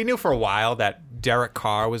 We knew for a while that Derek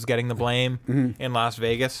Carr was getting the blame in Las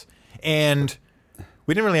Vegas, and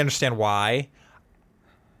we didn't really understand why.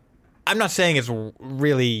 I'm not saying it's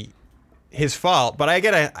really his fault, but I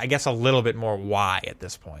get I guess a little bit more why at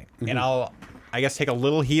this point. And I'll take a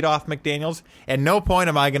little heat off McDaniels. At no point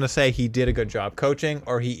am I going to say he did a good job coaching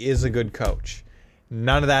or he is a good coach.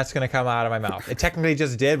 None of that's going to come out of my mouth. It technically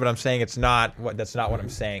just did, but I'm saying that's not what I'm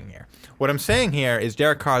saying here. What I'm saying here is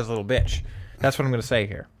Derek Carr's a little bitch. That's what I'm going to say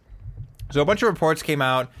here. So a bunch of reports came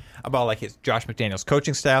out about like his Josh McDaniels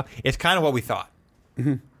coaching style. It's kind of what we thought.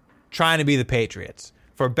 Trying to be the Patriots.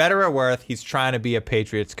 For better or worse, he's trying to be a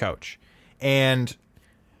Patriots coach. And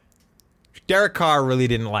Derek Carr really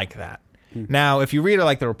didn't like that. Now, if you read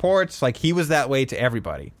like the reports, like he was that way to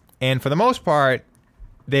everybody. And for the most part,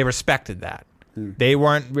 they respected that. They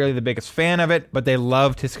weren't really the biggest fan of it, but they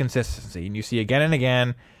loved his consistency. And you see again and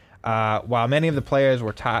again, while many of the players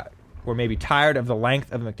were maybe tired of the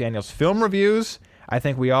length of McDaniels' film reviews, I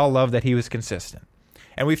think we all loved that he was consistent.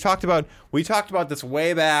 And we talked about this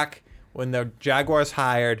way back when the Jaguars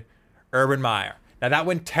hired Urban Meyer. Now, that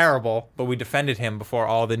went terrible, but we defended him before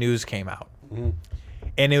all the news came out.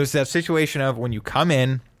 And it was that situation of when you come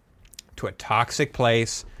in to a toxic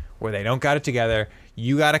place where they don't got it together,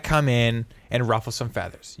 you got to come in and ruffle some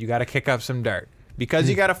feathers. You got to kick up some dirt because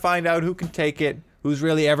you got to find out who can take it, who's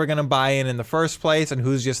really ever going to buy in the first place, and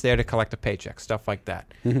who's just there to collect a paycheck, stuff like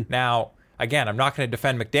that. Now, again, I'm not going to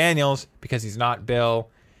defend McDaniels because he's not Bill.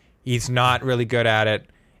 He's not really good at it.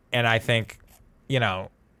 And I think,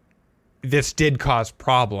 this did cause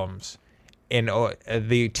problems in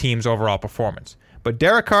the team's overall performance. But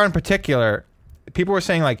Derek Carr in particular, people were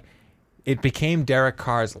saying like it became Derek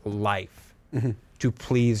Carr's life to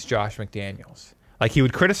please Josh McDaniels. Like he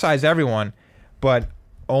would criticize everyone, but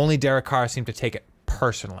only Derek Carr seemed to take it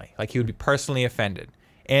personally. Like he would be personally offended.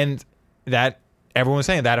 And that everyone was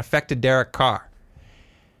saying that affected Derek Carr.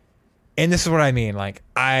 And this is what I mean. Like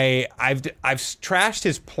I've trashed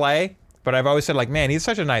his play, but I've always said like, man, he's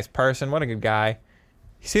such a nice person. What a good guy.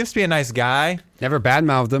 He seems to be a nice guy. Never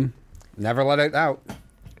badmouthed him. Never let it out.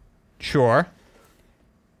 Sure.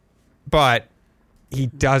 But he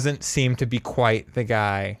doesn't seem to be quite the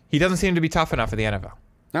guy. He doesn't seem to be tough enough for the NFL.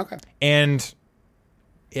 Okay. And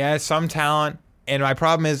yeah, some talent. And my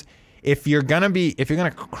problem is if you're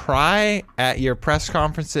gonna cry at your press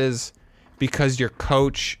conferences because your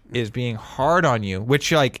coach is being hard on you,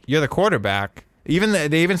 which like you're the quarterback. They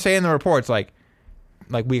even say in the reports like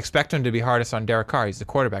we expect him to be hardest on Derek Carr. He's the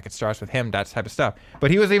quarterback. It starts with him, that type of stuff.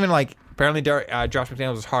 But he was even like, apparently Josh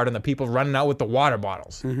McDaniels was hard on the people running out with the water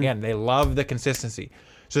bottles. Mm-hmm. Again, they love the consistency.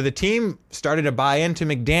 So the team started to buy into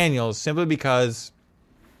McDaniels simply because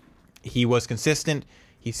he was consistent.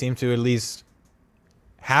 He seemed to at least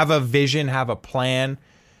have a vision, have a plan.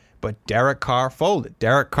 But Derek Carr folded.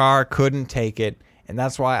 Derek Carr couldn't take it. And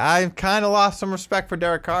that's why I've kind of lost some respect for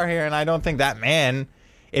Derek Carr here. And I don't think that man...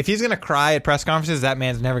 If he's going to cry at press conferences, that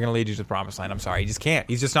man's never going to lead you to the promised land. I'm sorry. He just can't.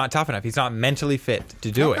 He's just not tough enough. He's not mentally fit to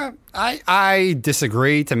do it. I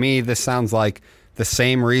disagree. To me, this sounds like the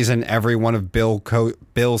same reason every one of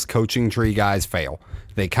Bill's coaching tree guys fail.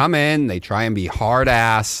 They come in, they try and be hard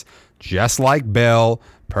ass, just like Bill,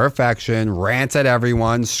 perfection, rant at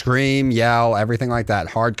everyone, scream, yell, everything like that,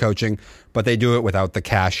 hard coaching, but they do it without the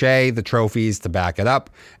cachet, the trophies to back it up,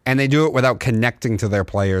 and they do it without connecting to their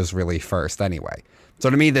players really first anyway. So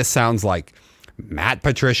to me, this sounds like Matt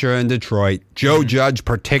Patricia in Detroit. Joe Judge,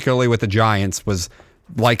 particularly with the Giants, was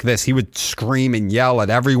like this. He would scream and yell at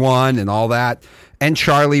everyone and all that. And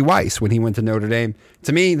Charlie Weiss when he went to Notre Dame.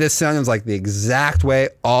 To me, this sounds like the exact way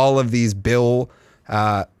all of these Bill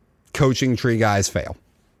coaching tree guys fail.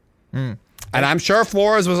 And I'm sure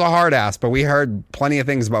Flores was a hard ass, but we heard plenty of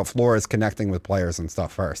things about Flores connecting with players and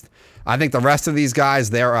stuff first. I think the rest of these guys,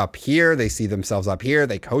 they're up here. They see themselves up here.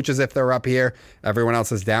 They coach as if they're up here. Everyone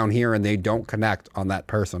else is down here, and they don't connect on that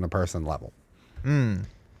person-to-person level.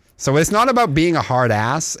 So it's not about being a hard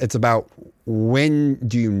ass. It's about when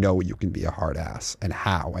do you know you can be a hard ass and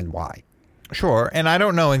how and why. Sure. And I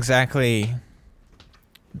don't know exactly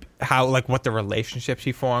how, like, what the relationships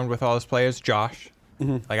he formed with all his players, Josh.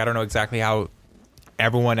 Like, I don't know exactly how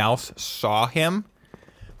everyone else saw him,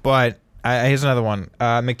 but here's another one.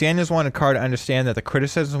 McDaniels wanted Carr to understand that the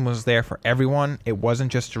criticism was there for everyone. It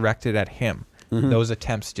wasn't just directed at him. Those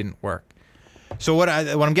attempts didn't work. So what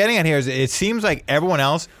I'm getting at here is it seems like everyone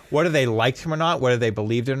else, whether they liked him or not, whether they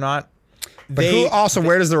believed it or not. But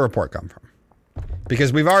where does the report come from?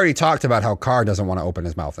 Because we've already talked about how Carr doesn't want to open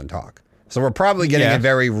his mouth and talk. So we're probably getting a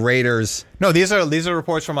very Raiders. No, these are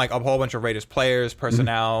reports from like a whole bunch of Raiders players,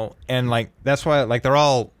 personnel, and like that's why like they're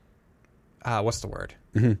all, what's the word?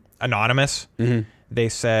 Anonymous. They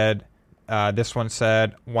said, this one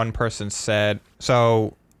said, one person said.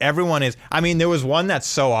 So everyone is. I mean, there was one that's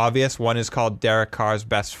so obvious. One is called Derek Carr's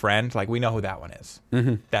best friend. Like we know who that one is.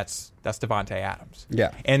 That's Devontae Adams.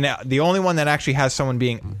 Yeah. And the only one that actually has someone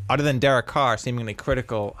being other than Derek Carr seemingly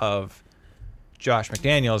critical of Josh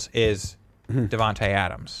McDaniels is Devontae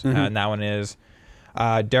Adams. And that one is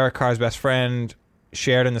Derek Carr's best friend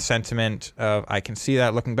shared in the sentiment of, I can see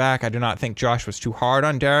that looking back. I do not think Josh was too hard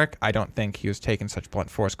on Derek. I don't think he was taking such blunt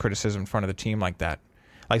force criticism in front of the team like that.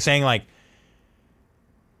 Like saying like,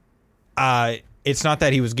 it's not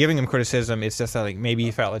that he was giving him criticism. It's just that like maybe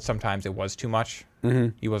he felt like sometimes it was too much.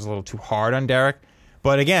 He was a little too hard on Derek.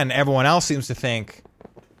 But again, everyone else seems to think,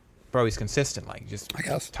 bro, he's consistent. Like,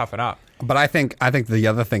 just toughen up. But I think the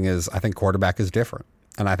other thing is, I think quarterback is different,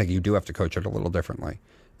 and I think you do have to coach it a little differently.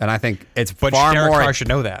 And I think it's far Derek more Carr should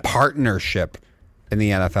know that. Partnership in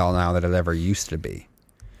the NFL now than it ever used to be,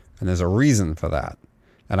 and there's a reason for that.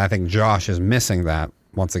 And I think Josh is missing that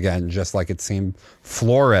once again, just like it seemed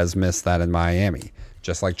Flores missed that in Miami,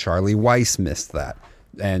 just like Charlie Weiss missed that.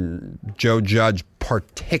 And Joe Judge,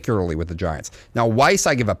 particularly with the Giants. Now, Weiss,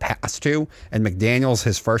 I give a pass to, and McDaniels,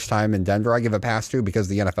 his first time in Denver, I give a pass to because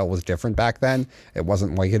the NFL was different back then. It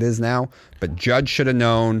wasn't like it is now. But Judge should have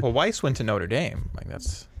known. Well, Weiss went to Notre Dame. Like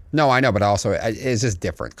that's. No, I know, but also it's just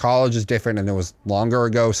different. College is different, and it was longer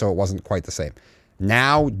ago, so it wasn't quite the same.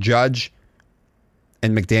 Now, Judge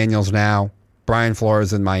and McDaniels now, Brian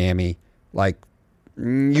Flores in Miami, like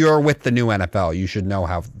you're with the new NFL. You should know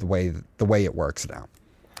how the way it works now.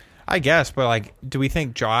 I guess, but like, do we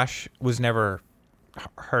think Josh was never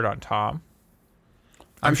hurt on Tom?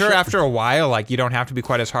 I'm sure after a while, like, you don't have to be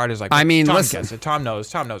quite as hard as like. I mean, Tom listen, gets it. Tom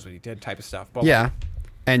knows what he did, type of stuff. But yeah,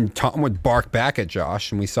 and Tom would bark back at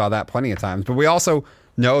Josh, and we saw that plenty of times. But we also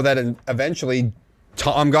know that eventually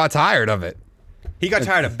Tom got tired of it. He got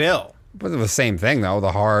tired of Bill. But it was the same thing, though.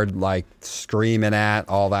 The hard, like, screaming at,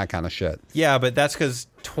 all that kind of shit. Yeah, but that's because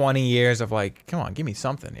 20 years of like, come on, give me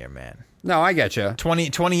something here, man. No, I get you.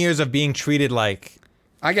 20 years of being treated like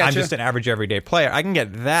I get I'm you. just an average everyday player. I can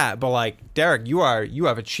get that, but like Derek, you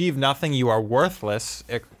have achieved nothing. You are worthless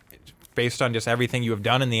based on just everything you have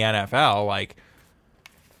done in the NFL. Like,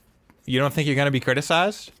 you don't think you're going to be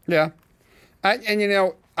criticized? Yeah.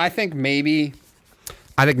 I think maybe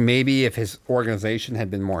if his organization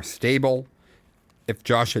had been more stable, if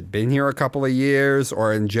Josh had been here a couple of years,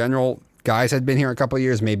 or in general, guys had been here a couple of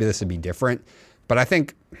years, maybe this would be different. But I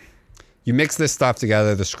think you mix this stuff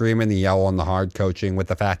together, the screaming, the yell, and the hard coaching, with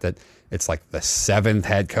the fact that it's like the 7th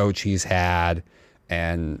head coach he's had.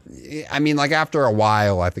 And I mean, like, after a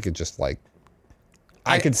while, I think it just like,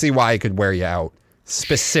 I could see why it could wear you out,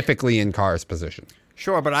 specifically in Carr's position.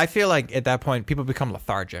 Sure, but I feel like at that point, people become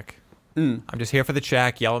lethargic. I'm just here for the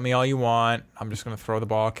check. Yell at me all you want. I'm just going to throw the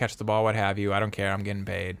ball, catch the ball, what have you. I don't care. I'm getting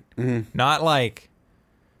paid. Not like,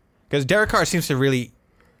 because Derek Carr seems to really,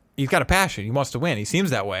 he's got a passion. He wants to win. He seems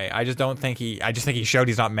that way. I just think he showed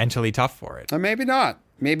he's not mentally tough for it. Or maybe not.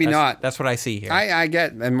 Maybe not. That's what I see here. I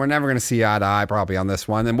get, and we're never going to see eye to eye probably on this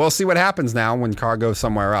one. And we'll see what happens now when Carr goes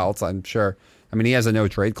somewhere else, I'm sure. I mean, he has a no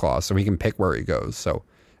trade clause, so he can pick where he goes. So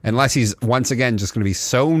unless he's once again just going to be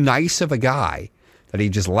so nice of a guy that he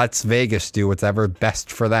just lets Vegas do whatever best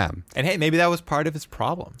for them. And hey, maybe that was part of his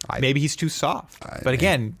problem. Maybe he's too soft. But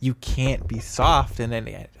again, you can't be soft in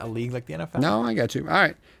a league like the NFL. No, I got you. All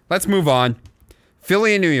right, let's move on.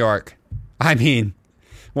 Philly and New York. I mean,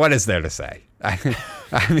 what is there to say? I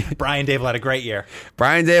mean, Brian Dable had a great year.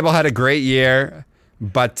 Brian Dable had a great year,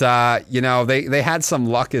 but they had some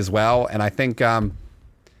luck as well. And I think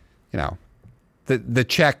the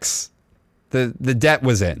checks, the debt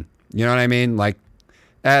was in. You know what I mean? Like,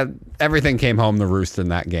 everything came home to roost in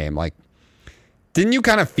that game. Like, didn't you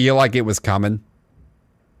kind of feel like it was coming?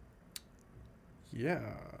 Yeah.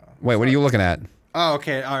 Wait, what are you looking at? Oh,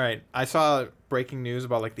 okay. All right. I saw breaking news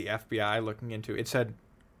about like the FBI looking into it. Said,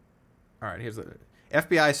 all right, here's the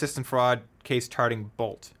FBI assistant fraud case charting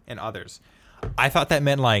Bolt and others. I thought that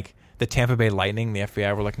meant like the Tampa Bay Lightning. The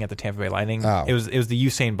FBI were looking at the Tampa Bay Lightning. Oh. It was the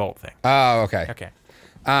Usain Bolt thing. Oh, okay. Okay.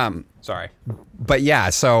 Sorry. But yeah,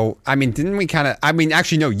 so, I mean, didn't we kind of, I mean,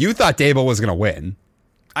 actually, no, you thought Dable was going to win.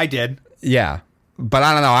 I did. Yeah. But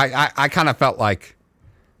I don't know. I kind of felt like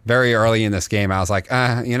very early in this game, I was like,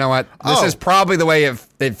 you know what? This is probably the way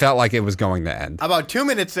it felt like it was going to end. About 2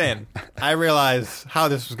 minutes in, I realized how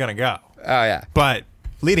this was going to go. Oh, yeah. But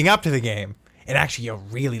leading up to the game, and actually,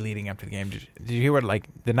 really leading up to the game, did you hear what, like,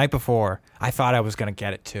 the night before, I thought I was going to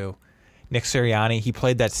get it too. Nick Sirianni, he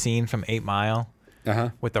played that scene from 8 Mile.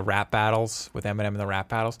 With the rap battles, with Eminem and the rap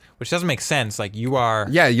battles, which doesn't make sense. Like, you are...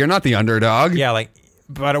 Yeah, you're not the underdog. Yeah, like,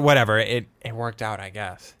 but whatever. It worked out, I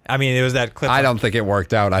guess. I mean, it was that clip... I don't think it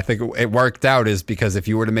worked out. I think it worked out is because if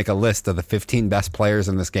you were to make a list of the 15 best players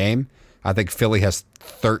in this game, I think Philly has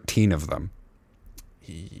 13 of them.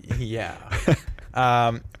 Yeah.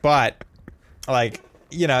 But, like,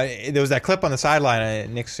 you know, there was that clip on the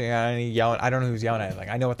sideline, Nick Sirianni yelling. I don't know who's yelling at it. Like,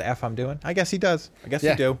 I know what the F I'm doing. I guess he does. I guess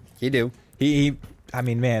he do. He do. He I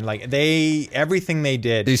mean, man, like, everything they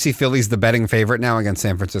did. Do you see Philly's the betting favorite now against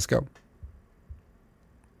San Francisco?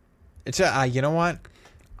 It's you know what?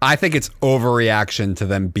 I think it's overreaction to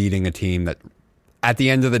them beating a team that, at the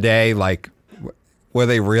end of the day, like, were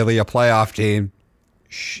they really a playoff team?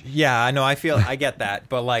 Yeah, I know. I get that,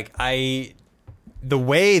 but like, the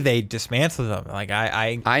way they dismantled them, like,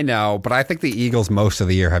 I know, but I think the Eagles most of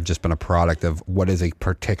the year have just been a product of what is a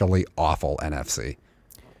particularly awful NFC.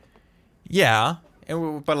 Yeah,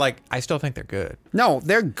 but like, I still think they're good. No,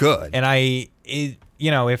 they're good. And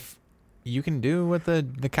if you can do what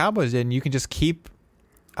the Cowboys did, and you can just keep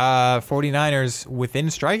 49ers within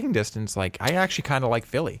striking distance, like, I actually kind of like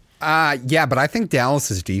Philly. Yeah, but I think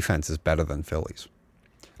Dallas's defense is better than Philly's.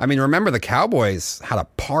 I mean, remember the Cowboys had a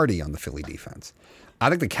party on the Philly defense. I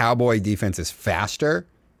think the Cowboy defense is faster.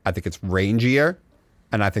 I think it's rangier,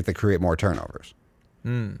 and I think they create more turnovers.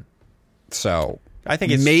 So I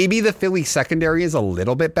think it's maybe the Philly secondary is a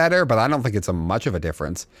little bit better, but I don't think it's much of a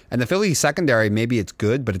difference. And the Philly secondary, maybe it's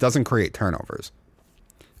good, but it doesn't create turnovers.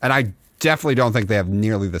 And I definitely don't think they have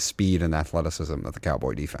nearly the speed and athleticism that the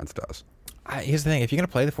Cowboy defense does. Here's the thing. If you're going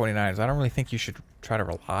to play the 49ers, I don't really think you should try to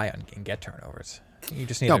rely on and get turnovers. You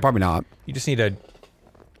just need probably not. You just need to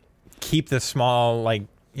keep the small, like,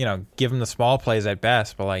 you know, give them the small plays at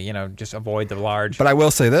best, but, like, you know, just avoid the large. But I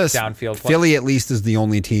will say this. Downfield plays. Philly at least is the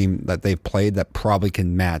only team that they've played that probably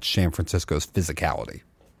can match San Francisco's physicality.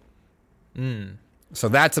 So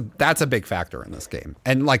that's a big factor in this game.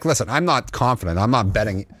 And, like, listen, I'm not confident. I'm not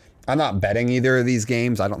betting I'm not betting either of these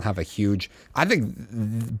games. I don't have a huge. I think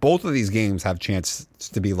both of these games have chance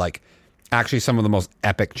to be like actually some of the most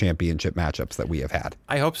epic championship matchups that we have had.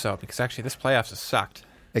 I hope so, because actually this playoffs has sucked.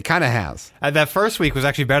 It kind of has. That first week was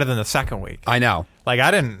actually better than the second week. I know. Like,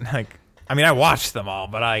 I watched them all,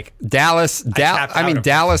 but Dallas tapped out.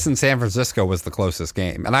 Dallas and San Francisco was the closest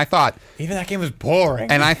game. And I thought even that game was boring.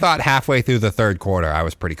 And I thought halfway through the third quarter, I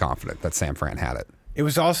was pretty confident that San Fran had it. It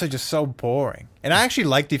was also just so boring. And I actually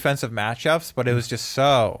like defensive matchups, but it was just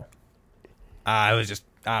so... I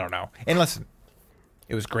don't know. And listen,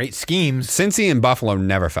 it was great schemes. Cincy and Buffalo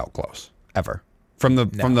never felt close, ever. From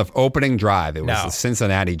the opening drive, it was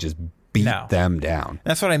Cincinnati just beat them down.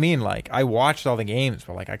 That's what I mean. Like, I watched all the games,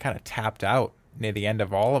 but I kind of tapped out near the end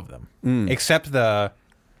of all of them, except the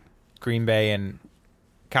Green Bay and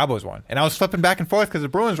Cowboys one. And I was flipping back and forth because the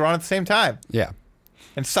Bruins were on at the same time. Yeah.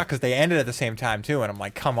 And it sucked because they ended at the same time, too. And I'm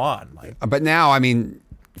like, come on. But now, I mean,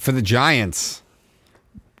 for the Giants,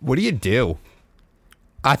 what do you do?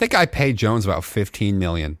 I think I pay Jones about $15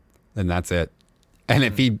 million, and that's it. And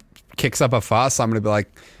if he kicks up a fuss, I'm going to be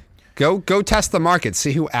like, go test the market,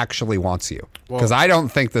 see who actually wants you. Because I don't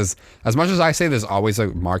think there's, as much as I say there's always a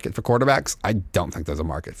market for quarterbacks, I don't think there's a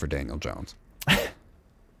market for Daniel Jones.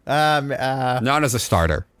 Not as a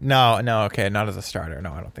starter. No, okay, not as a starter.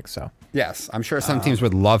 No, I don't think so. Yes, I'm sure some teams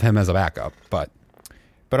would love him as a backup, but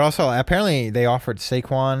also apparently they offered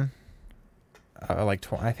Saquon I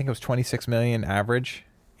think it was $26 million average,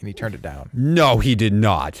 and he turned it down. No, he did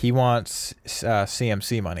not. He wants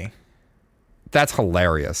CMC money. That's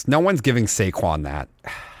hilarious. No one's giving Saquon that.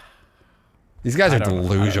 These guys are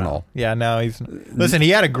delusional. Yeah, no, listen, he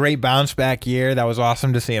had a great bounce back year. That was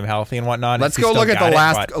awesome to see him healthy and whatnot. Let's go look at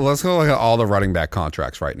let's go look at all the running back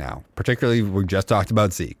contracts right now. Particularly, we just talked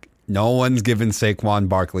about Zeke. No one's giving Saquon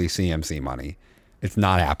Barkley CMC money. It's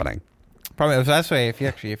not happening. Probably that's why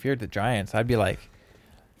if you're the Giants, I'd be like,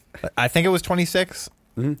 I think it was 26.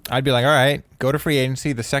 Mm-hmm. I'd be like, all right, go to free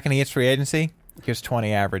agency. The second he hits free agency, here's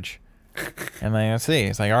 20 average. And then let's see.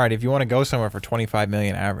 It's like, all right, if you want to go somewhere for 25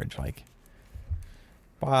 million average,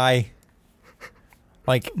 bye.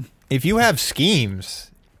 If you have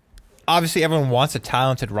schemes, obviously everyone wants a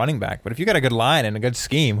talented running back, but if you got a good line and a good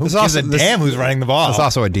scheme, who gives a damn who's running the ball? There's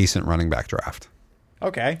also a decent running back draft.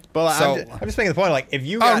 Okay, but I'm just making the point. If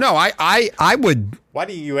you got, I would. Why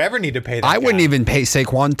do you ever need to pay that I guy? wouldn't even pay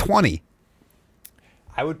Saquon 20.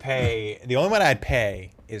 I would pay, the only one I'd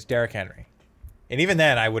pay is Derrick Henry. And even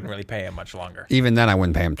then, I wouldn't really pay him much longer. Even then, I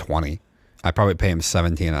wouldn't pay him 20. I'd probably pay him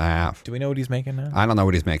 17 and a half. Do we know what he's making now? I don't know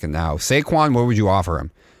what he's making now. Saquon, what would you offer him?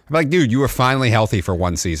 I'd be like, dude, you were finally healthy for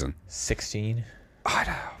one season. 16.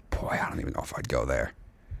 I don't even know if I'd go there.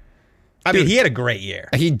 I mean, he had a great year.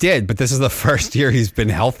 He did, but this is the first year he's been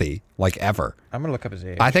healthy, ever. I'm going to look up his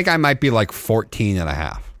age. I think I might be 14 and a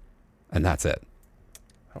half, and that's it.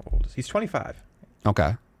 How old is he? He's 25.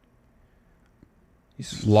 Okay.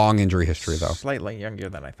 He's long injury history, though. Slightly younger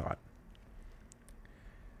than I thought.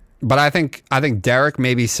 But I think Derek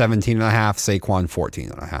maybe 17 and a half, Saquon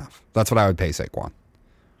 14 and a half. That's what I would pay Saquon.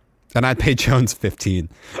 And I'd pay Jones 15.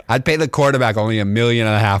 I'd pay the quarterback only $1.5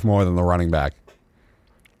 million more than the running back.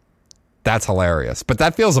 That's hilarious. But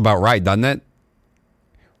that feels about right, doesn't it?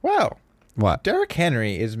 Wow. What? Derrick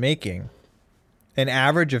Henry is making an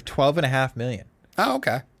average of $12.5 million. Oh,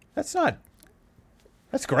 okay. That's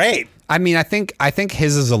great. I mean, I think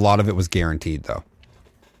his is a lot of it was guaranteed, though.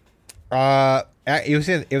 It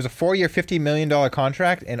was a 4-year, $50 million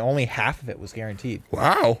contract, and only half of it was guaranteed.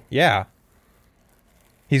 Wow. Yeah.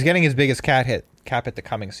 He's getting his biggest cap hit the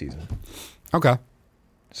coming season. Okay.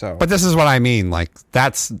 So, but this is what I mean.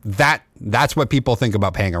 That's what people think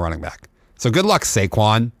about paying a running back. So good luck,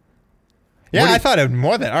 Saquon. Yeah, I thought it was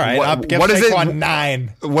more than all right. I'll give Saquon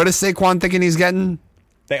 9. What is Saquon thinking he's getting?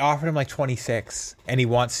 They offered him 26, and he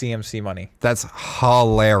wants CMC money. That's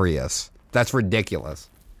hilarious. That's ridiculous.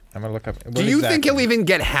 I'm gonna look up. Do you think he'll even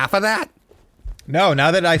get half of that? No.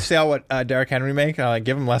 Now that I saw what Derrick Henry make, I'll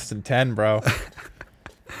give him less than 10, bro.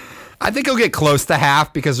 I think he'll get close to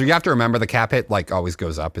half because you have to remember the cap hit always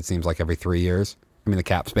goes up. It seems like every 3 years. I mean the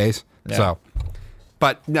cap space. Yeah. So,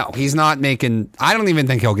 but no, he's not making. I don't even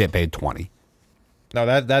think he'll get paid 20.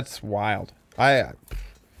 No, that's wild.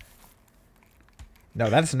 No,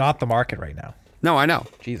 that's not the market right now. No, I know.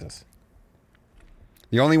 Jesus.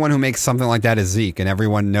 The only one who makes something like that is Zeke, and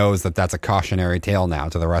everyone knows that that's a cautionary tale now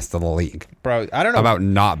to the rest of the league. Bro, I don't know about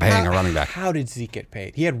not paying a running back. How did Zeke get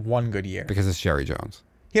paid? He had one good year. Because it's Jerry Jones.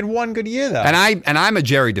 He had one good year though. And I'm a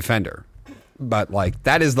Jerry defender, but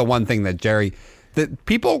that is the one thing that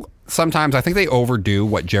people sometimes I think they overdo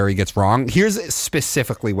what Jerry gets wrong. Here's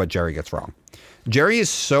specifically what Jerry gets wrong. Jerry is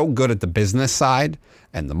so good at the business side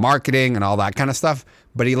and the marketing and all that kind of stuff.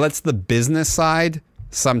 But he lets the business side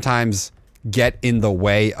sometimes get in the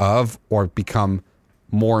way of or become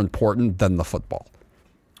more important than the football.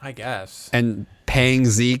 I guess. And paying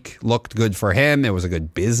Zeke looked good for him. It was a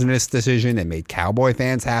good business decision. It made Cowboy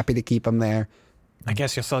fans happy to keep him there. I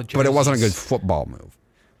guess you'll sell jerseys. But it wasn't a good football move.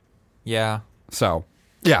 Yeah. So,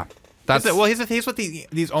 yeah. Here's what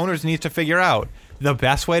these owners need to figure out. The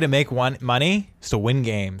best way to make money is to win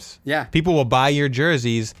games. Yeah. People will buy your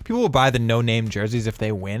jerseys. People will buy the no-name jerseys if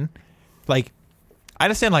they win. Like, I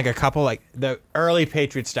understand like a couple, like the early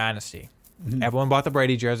Patriots dynasty. Mm-hmm. Everyone bought the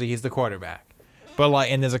Brady jersey. He's the quarterback. But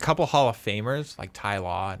like, and there's a couple Hall of Famers like Ty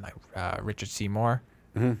Law and like Richard Seymour.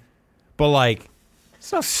 Mm-hmm. But like,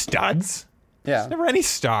 there's no studs. Yeah. There's never any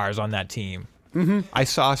stars on that team. Mm-hmm. I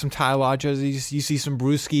saw some Ty Law jerseys. You see some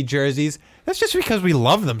Brewski jerseys. That's just because we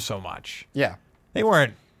love them so much. Yeah. They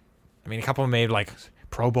weren't. I mean, a couple made like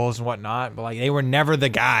Pro Bowls and whatnot, but like they were never the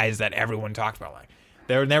guys that everyone talked about. Like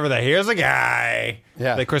they were never here's a guy.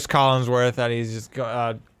 Yeah. Like Chris Collinsworth that he's just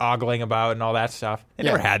ogling about and all that stuff. They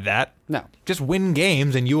never had that. No. Just win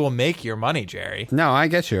games and you will make your money, Jerry. No, I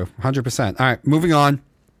get you. 100%. All right, moving on.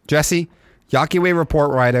 Jesse, Yakiway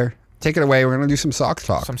report writer. Take it away. We're going to do some Sox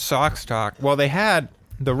talk. Some Sox talk. Well, they had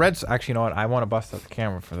the Reds. Actually, you know what? I want to bust out the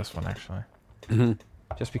camera for this one, actually. Mm-hmm.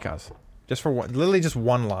 Just because. Just for one, literally just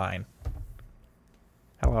one line.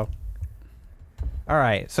 Hello. All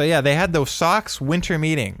right. So, yeah, they had the Sox winter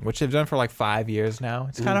meeting, which they've done for like 5 years now.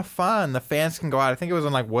 It's kind of fun. The fans can go out. I think it was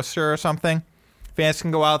in like Worcester or something. Fans can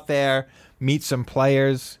go out there, meet some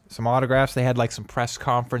players, some autographs. They had like some press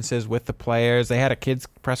conferences with the players. They had a kids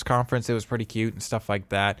press conference. It was pretty cute and stuff like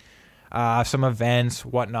that. Some events,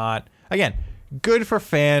 whatnot. Again, good for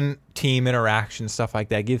fan team interaction, stuff like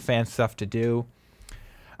that. Give fans stuff to do.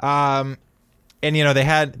 And you know they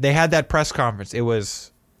had that press conference. It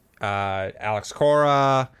was Alex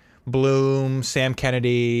Cora, Bloom, Sam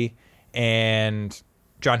Kennedy, and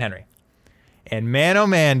John Henry. And man, oh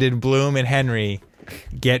man, did Bloom and Henry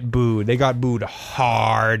get booed. They got booed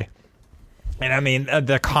hard. And I mean,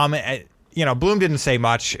 the comment, you know, Bloom didn't say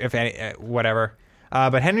much, if any, whatever.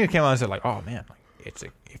 But Henry came on and said, like, oh man,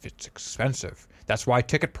 if it's expensive. That's why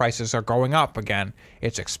ticket prices are going up again.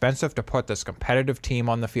 It's expensive to put this competitive team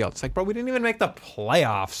on the field. It's like, bro, we didn't even make the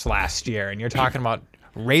playoffs last year, and you're talking about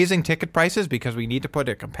raising ticket prices because we need to put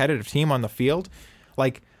a competitive team on the field?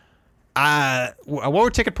 Like, what were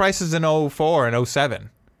ticket prices in 04 and 07?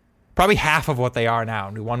 Probably half of what they are now.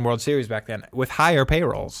 We won World Series back then with higher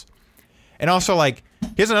payrolls. And also, like,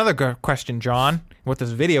 here's another question, John, what this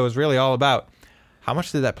video is really all about. How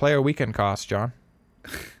much did that player weekend cost, John?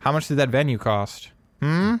 How much did that venue cost?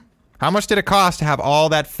 How much did it cost to have all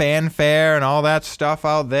that fanfare and all that stuff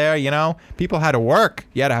out there, you know? People had to work.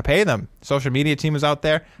 You had to pay them. Social media team was out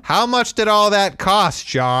there. How much did all that cost,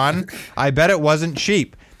 John? I bet it wasn't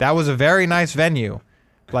cheap. That was a very nice venue.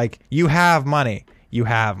 Like, you have money. You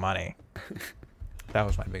have money. That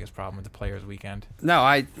was my biggest problem with the Players Weekend. No,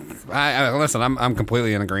 I listen, I'm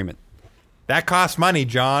completely in agreement. That cost money,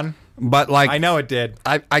 John. But like, I know it did.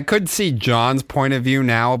 I could see John's point of view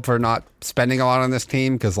now for not spending a lot on this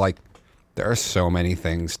team because like there are so many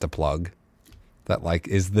things to plug that like,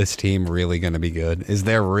 is this team really going to be good? Is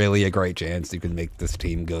there really a great chance you can make this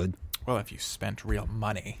team good? Well, if you spent real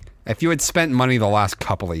money. If you had spent money the last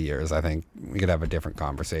couple of years, I think we could have a different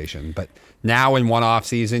conversation. But now in one off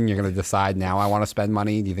season, you're going to decide now I want to spend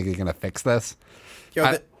money. Do you think you're going to fix this? Yo,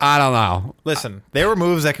 I don't know. Listen, there were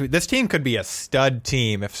moves that this team could be a stud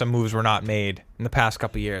team if some moves were not made in the past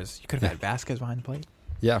couple of years. You could have had Vasquez behind the plate.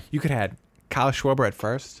 Yeah. You could have had Kyle Schwarber at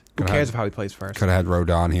first. Who cares of how he plays first? Could have had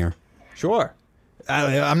Rodon here. Sure.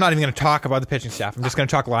 I'm not even going to talk about the pitching staff. I'm just going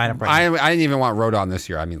to talk lineup right now. I didn't even want Rodon this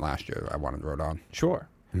year. I mean, last year I wanted Rodon. Sure.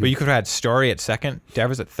 But you could have had Story at second,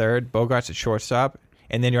 Devers at third, Bogarts at shortstop,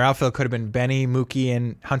 and then your outfield could have been Benny, Mookie,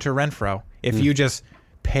 and Hunter Renfroe if you just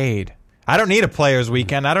paid. I don't need a Players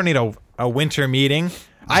Weekend. I don't need a winter meeting.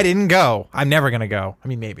 I didn't go. I'm never going to go. I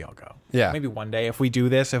mean, maybe I'll go. Yeah. Maybe one day if we do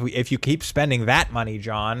this, if you keep spending that money,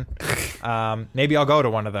 John, maybe I'll go to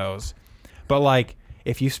one of those. But, like,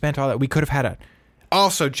 if you spent all that, we could have had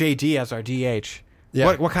also JD as our DH.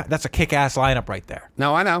 Yeah. What kind, that's a kick-ass lineup right there.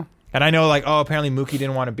 No, I know. And I know, like, apparently Mookie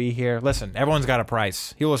didn't want to be here. Listen, everyone's got a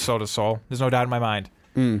price. He was sold his soul. There's no doubt in my mind.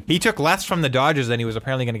 He took less from the Dodgers than he was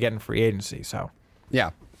apparently going to get in free agency. So,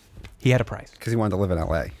 yeah. He had a price because he wanted to live in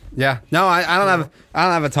LA. Yeah, no, I don't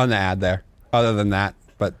have a ton to add there other than that.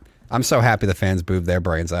 But I'm so happy the fans booed their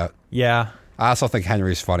brains out. Yeah, I also think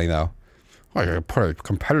Henry's funny though. Oh, you're gonna put a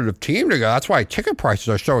competitive team together. That's why ticket prices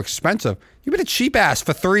are so expensive. You've been a cheap ass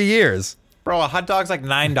for 3 years, bro. A hot dog's like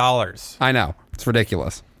 $9. I know, it's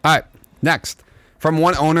ridiculous. All right, next, from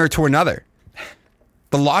one owner to another.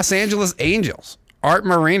 The Los Angeles Angels, Art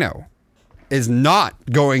Moreno, is not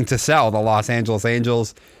going to sell the Los Angeles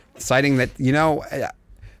Angels, citing that,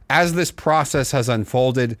 as this process has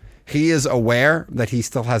unfolded, he is aware that he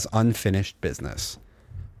still has unfinished business.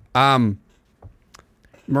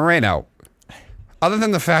 Moreno, other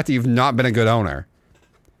than the fact that you've not been a good owner,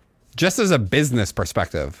 just as a business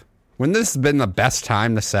perspective, wouldn't this have been the best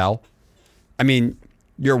time to sell? I mean,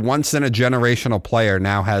 your once-in-a-generational player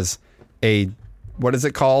now has a, what is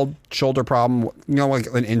it called? Shoulder problem? Like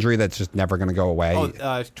an injury that's just never going to go away.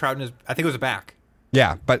 Trout I think it was a back.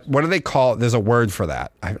 Yeah, but what do they call it? There's a word for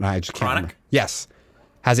that. I just can't remember. Yes.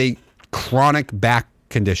 Has a chronic back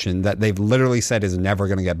condition that they've literally said is never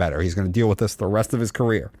going to get better. He's going to deal with this the rest of his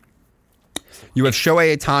career. You have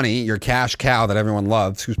Shohei Ohtani, your cash cow that everyone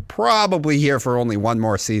loves, who's probably here for only one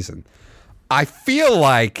more season. I feel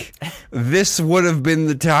like this would have been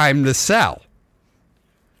the time to sell.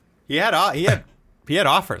 He had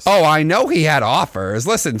offers. Oh, I know he had offers.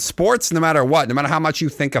 Listen, sports, no matter what, no matter how much you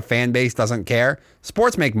think a fan base doesn't care,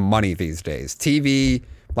 sports make money these days. TV,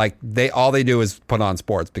 all they do is put on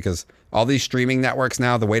sports because all these streaming networks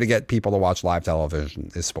now, the way to get people to watch live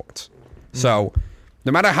television is sports. So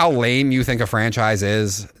no matter how lame you think a franchise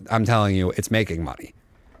is, I'm telling you, it's making money.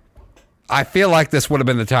 I feel like this would have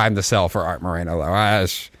been the time to sell for Art Moreno, though.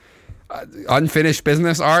 Unfinished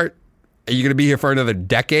business, Art? Are you going to be here for another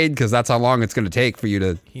decade? Because that's how long it's going to take for you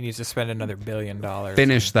to... He needs to spend another $1 billion.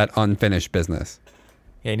 Finish that unfinished business.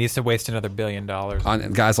 Yeah, he needs to waste another $1 billion.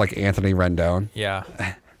 On guys like Anthony Rendon. Yeah.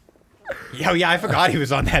 Yeah, I forgot he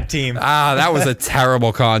was on that team. That was a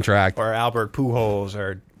terrible contract. Or Albert Pujols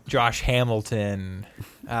or Josh Hamilton.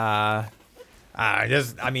 Pujols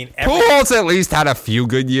at least had a few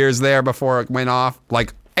good years there before it went off.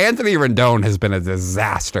 Anthony Rendon has been a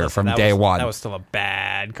disaster from day one. That was still a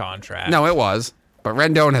bad contract. No, it was. But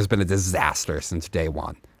Rendon has been a disaster since day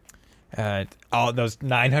one. All those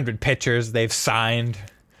 900 pitchers they've signed.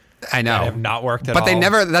 I know. That have not worked at all. But they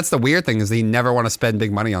never, that's the weird thing, is they never want to spend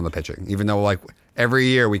big money on the pitching. Even though, every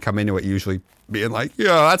year we come into it usually being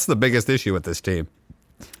that's the biggest issue with this team.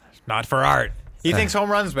 Not for Art. He thinks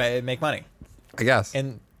home runs make money. I guess.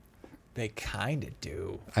 And they kind of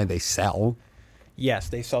do. And they sell. Yes,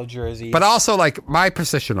 they sell jerseys. But also, my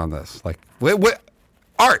position on this.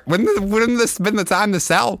 Art, wouldn't this been the time to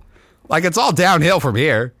sell? It's all downhill from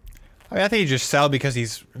here. I think you just sell because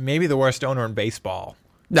he's maybe the worst owner in baseball.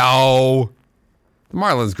 No. The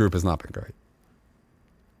Marlins group has not been great.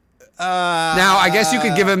 Now, I guess you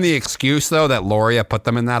could give him the excuse, though, that Loria put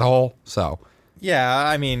them in that hole. So. Yeah,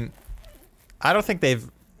 I mean, I don't think they've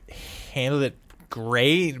handled it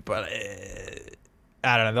great, but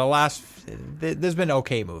I don't know. There's been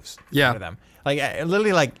okay moves for them.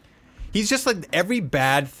 Literally, he's just every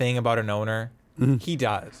bad thing about an owner, he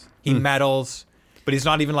does. He meddles, but he's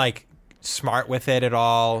not even smart with it at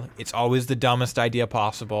all. It's always the dumbest idea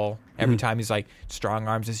possible. Every time he's strong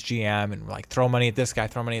arms his GM and throw money at this guy,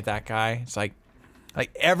 throw money at that guy. It's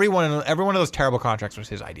every one of those terrible contracts was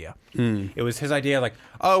his idea. It was his idea.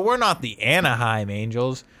 We're not the Anaheim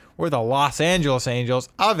Angels. We're the Los Angeles Angels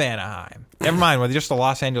of Anaheim. Never mind, we're just the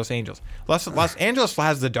Los Angeles Angels. Los Angeles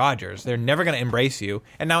has the Dodgers. They're never going to embrace you.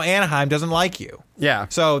 And now Anaheim doesn't like you. Yeah.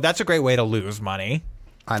 So that's a great way to lose money.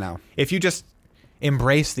 I know. If you just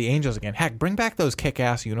embrace the Angels again. Heck, bring back those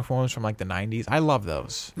kick-ass uniforms from the 90s. I love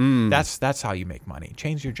those. That's how you make money.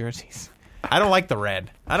 Change your jerseys. I don't like the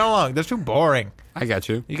red. I don't like. They're too boring. I got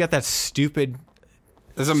you. You got that stupid...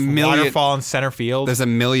 There's a million waterfall in center field. There's a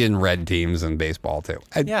million red teams in baseball too.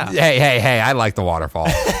 Yeah. Hey! I like the waterfall.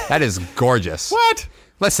 That is gorgeous. What?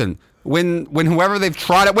 Listen, when whoever they've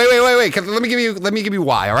tried it. Wait. Let me give you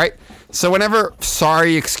why. All right. So whenever,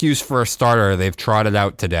 sorry excuse for a starter, they've trotted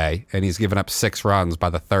out today, and he's given up 6 runs by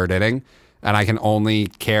the 3rd inning, and I can only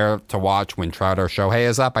care to watch when Trout or Shohei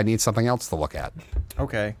is up. I need something else to look at.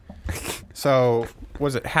 Okay. So,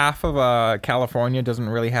 was it half of California doesn't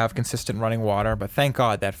really have consistent running water, but thank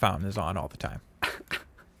God that fountain is on all the time.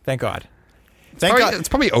 Thank God. It's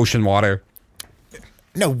probably ocean water.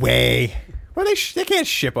 No way. Well, they can't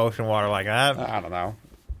ship ocean water like that. I don't know.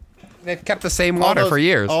 They've kept the same water for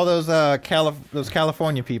years. All those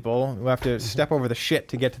California people who have to step over the shit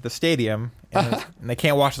to get to the stadium, and they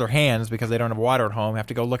can't wash their hands because they don't have water at home, have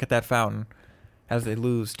to go look at that fountain as they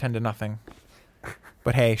lose 10-0.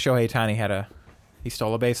 But hey, Shohei Ohtani he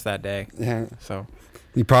stole a base that day. Yeah. So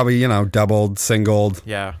he probably, doubled, singled.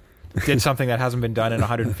 Yeah. Did something that hasn't been done in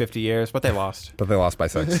 150 years, but they lost. But they lost by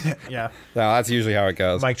 6. Yeah. No, that's usually how it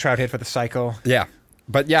goes. Mike Trout hit for the cycle. Yeah.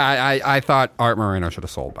 But yeah, I thought Art Moreno should have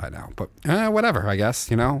sold by now. But whatever, I guess,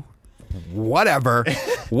 whatever.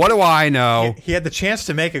 What do I know? He had the chance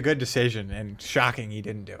to make a good decision, and shocking he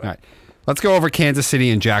didn't do it. All right. Let's go over Kansas City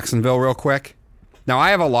and Jacksonville real quick. Now,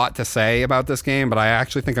 I have a lot to say about this game, but I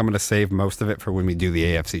actually think I'm going to save most of it for when we do the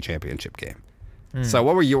AFC Championship game. So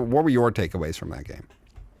what were your takeaways from that game?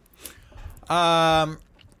 I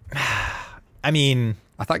mean,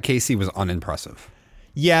 I thought KC was unimpressive.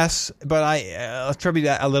 yes, but I attribute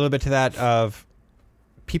that a little bit to that of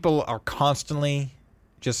people are constantly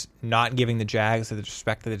just not giving the Jags the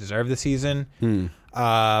respect that they deserve this season.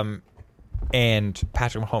 And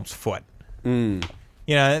Patrick Mahomes' foot. You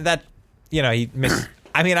know, that, you know, he missed.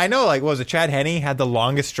 I mean, I know, like, what was it? Chad Henne had the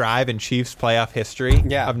longest drive in Chiefs playoff history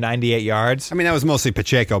of 98 yards. I mean, that was mostly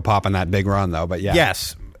Pacheco popping that big run, though, but yeah.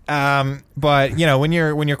 Yes. But, you know, when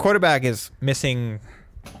your quarterback is missing,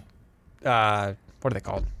 what are they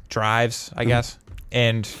called? Drives, I guess,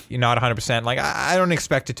 and you're not 100%, like, I don't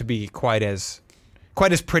expect it to be quite as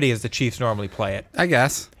pretty as the Chiefs normally play it. I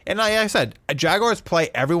guess. And like I said, Jaguars play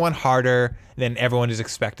everyone harder than everyone is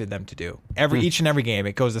expected them to do. Each and every game,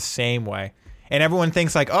 it goes the same way. And everyone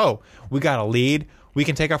thinks like, oh, we got a lead. We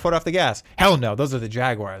can take our foot off the gas. Hell no, those are the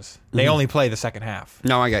Jaguars. They only play the second half.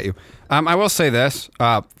 No, I get you. I will say this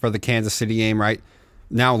for the Kansas City game, right?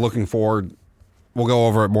 Now looking forward, we'll go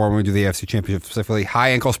over it more when we do the AFC Championship specifically.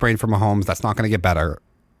 High ankle sprain for Mahomes. That's not going to get better.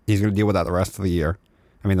 He's going to deal with that the rest of the year.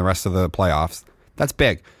 I mean, the rest of the playoffs. That's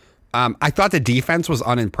big. I thought the defense was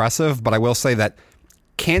unimpressive, but I will say that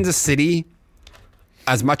Kansas City,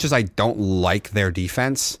 as much as I don't like their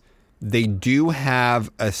defense, they do have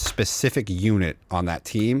a specific unit on that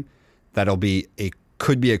team that'll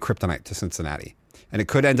could be a kryptonite to Cincinnati. And it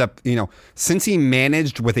could end up, you know, since he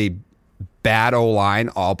managed with a bad O-line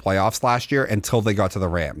all playoffs last year until they got to the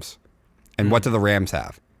Rams. And what do the Rams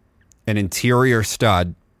have? An interior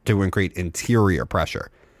stud to create interior pressure.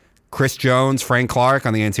 Chris Jones, Frank Clark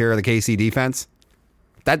on the interior of the KC defense.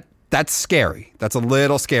 That's scary. That's a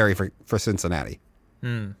little scary for Cincinnati.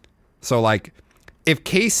 So, like, if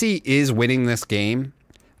KC is winning this game,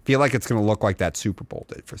 I feel like it's going to look like that Super Bowl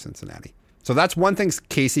did for Cincinnati. So that's one thing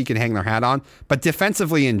KC can hang their hat on. But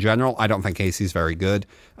defensively in general, I don't think KC's very good.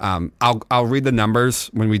 I'll read the numbers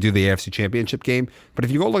when we do the AFC Championship game. But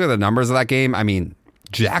if you go look at the numbers of that game, I mean,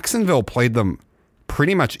 Jacksonville played them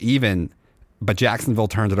pretty much even, but Jacksonville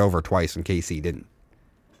turned it over twice and KC didn't.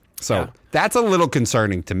 So that's a little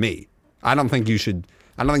concerning to me. I don't think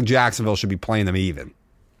Jacksonville should be playing them even.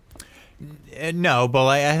 No, but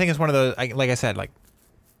I think it's one of those, like I said, like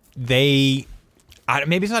maybe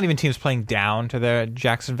it's not even teams playing down to the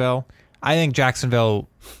Jacksonville. I think Jacksonville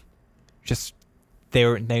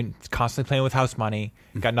they constantly playing with house money,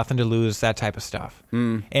 got nothing to lose, that type of stuff.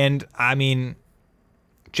 And I mean,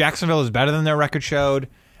 Jacksonville is better than their record showed.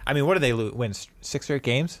 I mean, what did they win? 6 or 8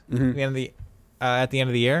 games at the end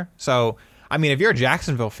of the year. So I mean, if you're a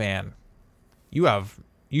Jacksonville fan, you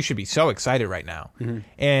should be so excited right now.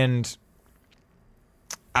 And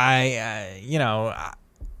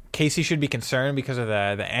Casey should be concerned because of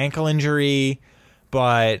the ankle injury,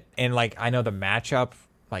 and like I know the matchup,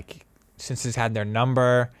 like since he's had their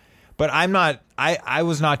number, but I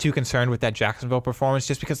was not too concerned with that Jacksonville performance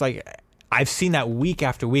just because like I've seen that week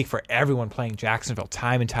after week for everyone playing Jacksonville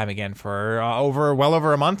time and time again for well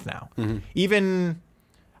over a month now. Even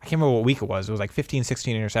I can't remember what week it was. It was like 15,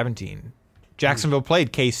 16, or 17. Jacksonville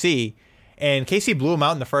played KC. And KC blew them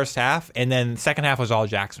out in the first half, and then the second half was all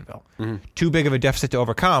Jacksonville. Too big of a deficit to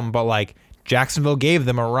overcome, but like Jacksonville gave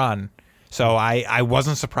them a run. So I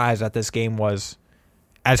wasn't surprised that this game was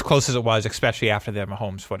as close as it was, especially after the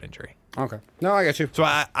Mahomes foot injury. Okay. No, I get you. So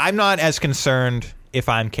I'm not as concerned if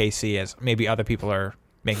I'm KC as maybe other people are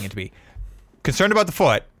making it to be. Concerned about the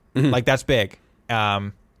foot, like that's big.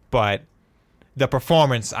 But the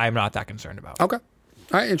performance, I'm not that concerned about. Okay.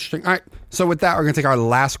 All right, interesting. All right, so with that, we're going to take our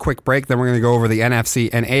last quick break. Then we're going to go over the NFC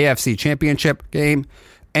and AFC Championship game.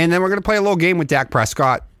 And then we're going to play a little game with Dak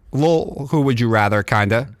Prescott. A little who would you rather,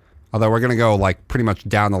 kind of. Although we're going to go like pretty much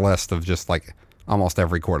down the list of just like almost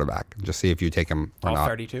every quarterback. Just see if you take them or all not.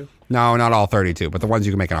 32? No, not all 32, but the ones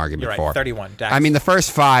you can make an argument You're right, for. 31. Dak. I mean, the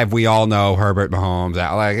first 5 we all know Herbert, Mahomes.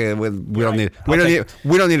 Like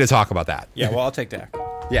we don't need to talk about that. Yeah, well, I'll take Dak.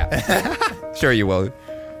 Yeah, sure you will.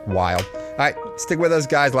 Wild. All right, stick with us,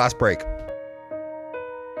 guys. Last break.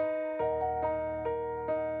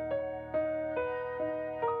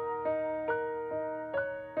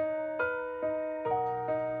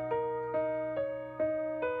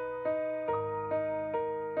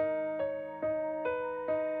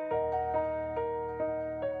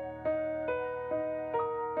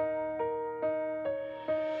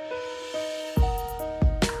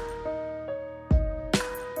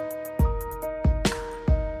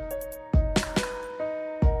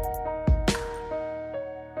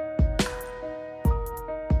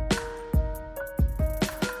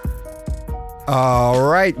 All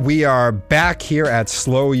right, we are back here at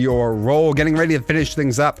Slow Your Roll, getting ready to finish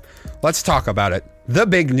things up. Let's talk about it. The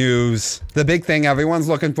big news, the big thing everyone's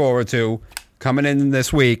looking forward to coming in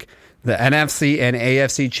this week, the NFC and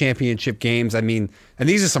AFC championship games. I mean, and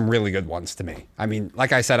these are some really good ones to me. I mean,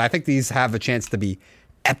 like I said, I think these have a chance to be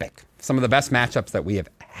epic. Some of the best matchups that we have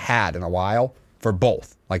had in a while for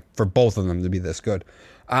both of them to be this good.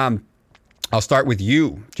 I'll start with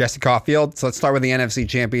you, Jesse Caulfield. So let's start with the NFC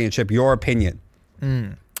Championship. Your opinion.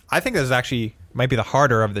 I think this actually might be the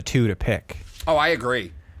harder of the two to pick. Oh, I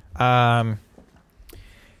agree.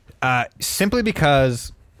 Simply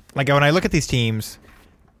because, like, when I look at these teams,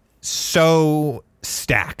 so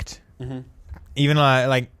stacked. Even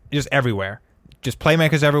like just everywhere. Just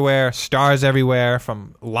playmakers everywhere, stars everywhere,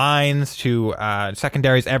 from lines to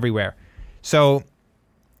secondaries everywhere. So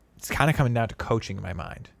it's kind of coming down to coaching in my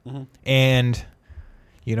mind. And,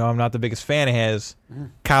 I'm not the biggest fan of his.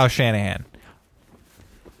 Kyle Shanahan.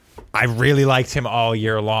 I really liked him all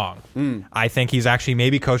year long. I think he's actually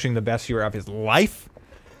maybe coaching the best year of his life.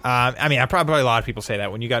 Probably a lot of people say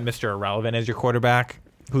that when you got Mr. Irrelevant as your quarterback,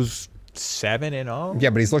 who's 7-0. Yeah,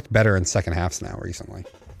 but he's looked better in second halves now recently.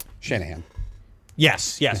 Shanahan.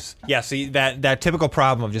 Yes. See, that typical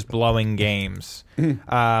problem of just blowing games. He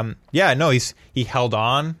held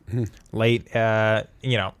on late.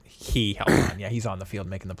 He held on. Yeah, he's on the field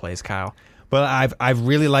making the plays, Kyle. But I've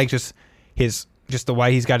really liked just the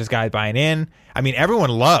way he's got his guys buying in. I mean,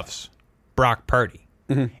 everyone loves Brock Purdy,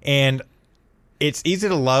 and it's easy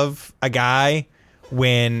to love a guy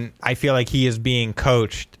when I feel like he is being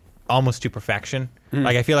coached almost to perfection.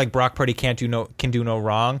 Like, I feel like Brock Purdy can do no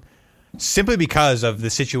wrong. Simply because of the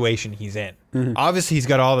situation he's in. Obviously, he's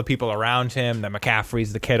got all the people around him, the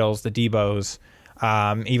McCaffreys, the Kittles, the Debos.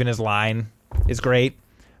 Even his line is great.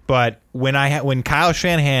 But when Kyle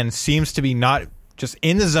Shanahan seems to be not just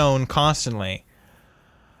in the zone constantly,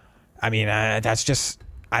 that's just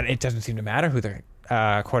it doesn't seem to matter who the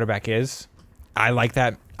quarterback is. I like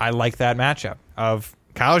that matchup of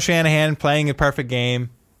Kyle Shanahan playing a perfect game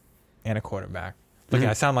and a quarterback. Look,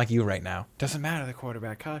 I sound like you right now. Doesn't matter the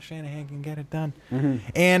quarterback. Kyle Shanahan can get it done.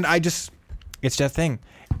 And it's that thing.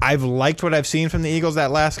 I've liked what I've seen from the Eagles that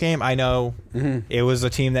last game. I know it was a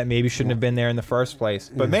team that maybe shouldn't have been there in the first place.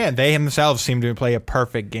 But, man, they themselves seem to play a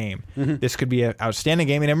perfect game. This could be an outstanding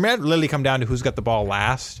game. And it might literally come down to who's got the ball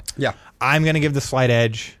last. Yeah. I'm going to give the slight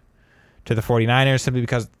edge to the 49ers simply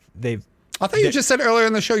because they've... I thought you just said earlier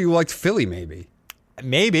in the show you liked Philly, maybe.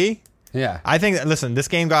 Maybe. Yeah. I think, listen, this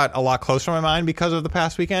game got a lot closer in my mind because of the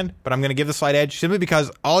past weekend, but I'm going to give the slight edge simply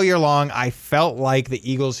because all year long I felt like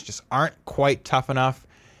the Eagles just aren't quite tough enough.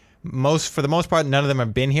 For the most part, none of them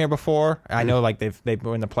have been here before. I know like they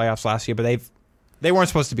were in the playoffs last year, but they weren't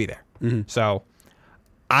supposed to be there. So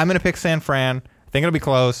I'm going to pick San Fran. I think it'll be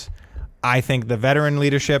close. I think the veteran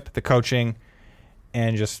leadership, the coaching,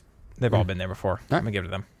 and just they've all been there before. I'm going to give it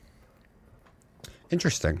to them.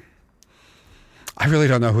 Interesting. I really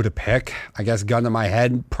don't know who to pick. I guess gun to my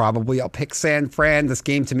head, probably I'll pick San Fran. This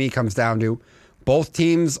game to me comes down to both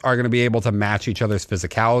teams are going to be able to match each other's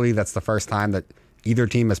physicality. That's the first time that either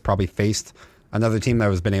team has probably faced another team that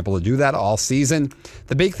has been able to do that all season.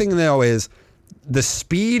 The big thing, though, is the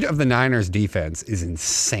speed of the Niners defense is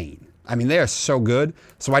insane. I mean, they are so good.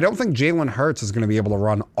 So I don't think Jalen Hurts is going to be able to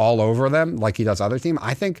run all over them like he does other teams.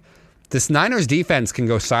 I think this Niners defense can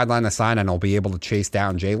go sideline to sideline and will be able to chase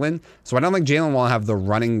down Jalen. So I don't think Jalen will have the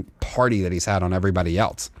running party that he's had on everybody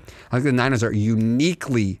else. I think the Niners are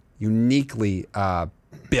uniquely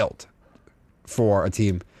built for a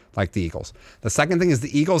team like the Eagles. The second thing is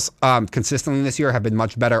the Eagles consistently this year have been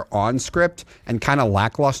much better on script and kind of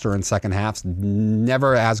lackluster in second halves.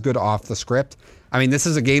 Never as good off the script. I mean, this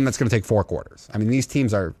is a game that's going to take 4 quarters. I mean, these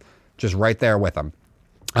teams are just right there with them.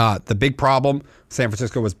 The big problem, San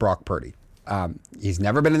Francisco, was Brock Purdy. He's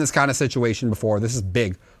never been in this kind of situation before. This is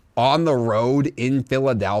big. On the road in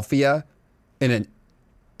Philadelphia in an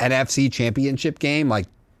NFC championship game, like,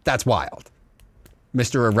 that's wild.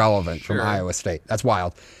 Mr. Irrelevant from Iowa State. That's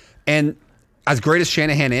wild. And as great as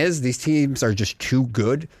Shanahan is, these teams are just too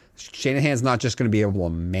good. Shanahan's not just going to be able to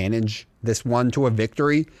manage this one to a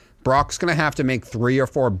victory. Brock's going to have to make 3 or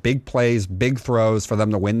 4 big plays, big throws for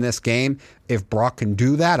them to win this game. If Brock can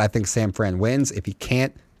do that, I think San Fran wins. If he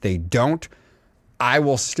can't, they don't. I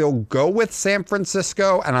will still go with San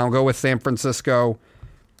Francisco, and I'll go with San Francisco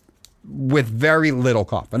with very little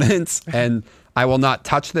confidence. And I will not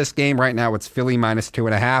touch this game right now. It's Philly minus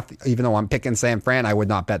 2.5. Even though I'm picking San Fran, I would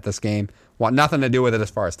not bet this game. Want nothing to do with it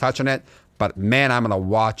as far as touching it. But, man, I'm going to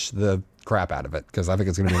watch the crap out of it because I think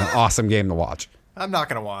it's going to be an awesome game to watch. I'm not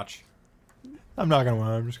going to watch. I'm not going to watch.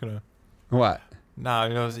 I'm just going to... What?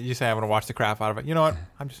 No, you say I'm going to watch the crap out of it. You know what?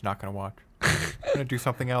 I'm just not going to watch. I'm going to do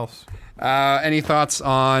something else. Any thoughts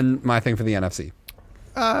on my thing for the NFC?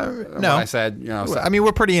 No. I said, I mean,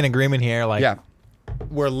 we're pretty in agreement here. Like, yeah.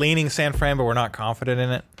 we're leaning San Fran, but we're not confident in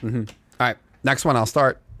it. Mm-hmm. All right, next one I'll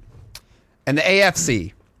start. And the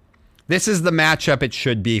AFC. This is the matchup it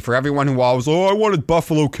should be for everyone who always, I wanted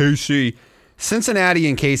Buffalo, KC. Cincinnati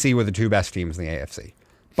and KC were the two best teams in the AFC.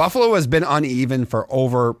 Buffalo has been uneven for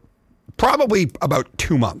over probably about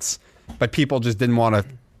 2 months, but people just didn't want to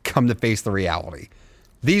come to face the reality.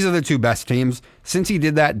 These are the two best teams. Since he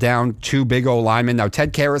did that down 2 big O linemen, now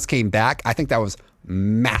Ted Karras came back. I think that was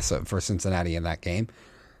massive for Cincinnati in that game.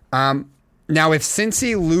 Now, if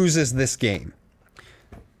Cincy loses this game,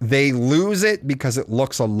 they lose it because it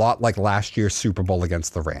looks a lot like last year's Super Bowl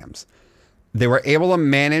against the Rams. They were able to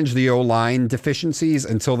manage the O-line deficiencies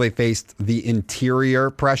until they faced the interior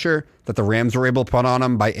pressure that the Rams were able to put on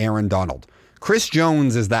them by Aaron Donald. Chris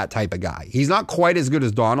Jones is that type of guy. He's not quite as good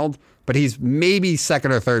as Donald, but he's maybe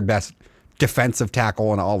second or third best defensive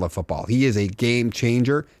tackle in all of football. He is a game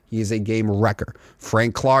changer. He is a game wrecker.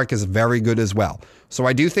 Frank Clark is very good as well. So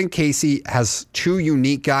I do think KC has two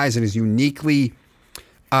unique guys and is uniquely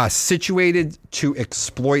situated to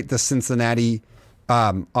exploit the Cincinnati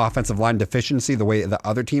offensive line deficiency the way the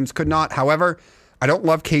other teams could not. However, I don't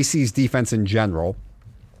love KC's defense in general.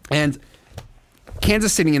 And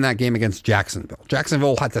Kansas City in that game against Jacksonville.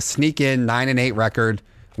 Jacksonville had to sneak in 9-8 record,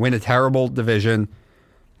 win a terrible division.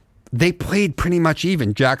 They played pretty much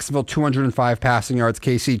even. Jacksonville 205 passing yards,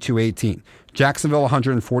 KC 218. Jacksonville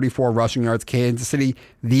 144 rushing yards, Kansas City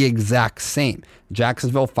the exact same.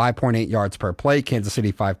 Jacksonville 5.8 yards per play, Kansas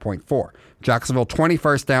City 5.4. Jacksonville 20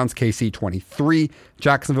 first downs, KC 23.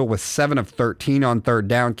 Jacksonville was 7 of 13 on third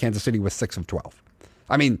down, Kansas City was 6 of 12.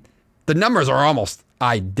 I mean, the numbers are almost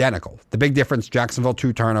identical. The big difference, Jacksonville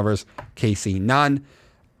 2 turnovers, KC none.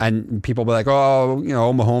 And people will be like,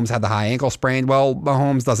 Mahomes had the high ankle sprain. Well,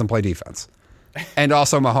 Mahomes doesn't play defense. And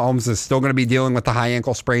also Mahomes is still going to be dealing with the high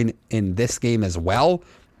ankle sprain in this game as well.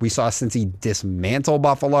 We saw Cincy dismantle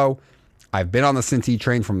Buffalo. I've been on the Cincy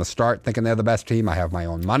train from the start, thinking they're the best team. I have my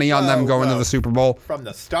own money on them going to the Super Bowl. From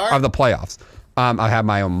the start? Of the playoffs. I have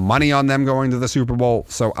my own money on them going to the Super Bowl.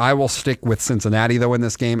 So I will stick with Cincinnati, though, in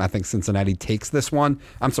this game. I think Cincinnati takes this one.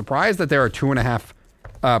 I'm surprised that they're a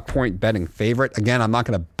 2.5 point betting favorite. Again, I'm not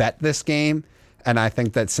going to bet this game, and I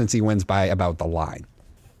think that Cincy wins by about the line.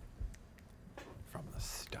 From the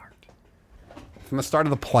start. From the start of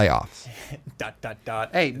the playoffs.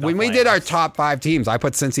 Hey, The when we playoffs. did our top 5 teams, I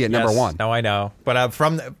put Cincy at number 1. No, I know. But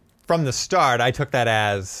from the start, I took that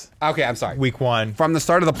as Okay, I'm sorry. week 1. From the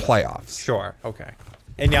start of the playoffs. Sure. Okay.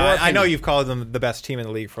 And yeah, I know you've called them the best team in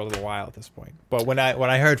the league for a little while at this point. But when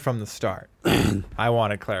I heard from the start, I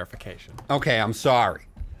wanted clarification. Okay, I'm sorry.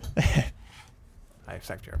 I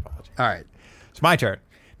accept your apology. All right. It's my turn.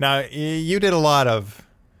 Now, you did a lot of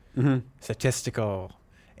statistical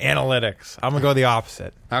analytics. I'm going to go the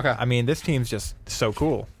opposite. Okay. I mean, this team's just so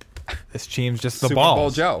cool. This team's just the Super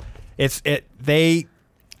balls. Bowl Joe.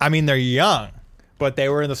 They're young, but they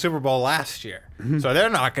were in the Super Bowl last year. So they're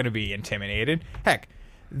not going to be intimidated. Heck,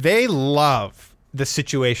 they love the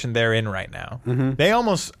situation they're in right now. They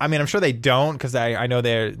almost, I'm sure they don't, because I know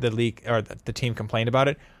the league or the team complained about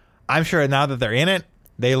it. I'm sure now that they're in it,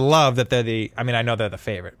 they love that they're I know they're the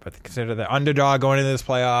favorite, but consider the underdog going into this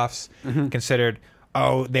playoffs. Considered,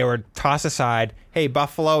 they were tossed aside. Hey,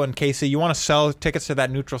 Buffalo and KC, you want to sell tickets to that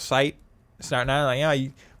neutral site? Start now,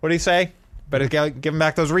 what do you say? Better give them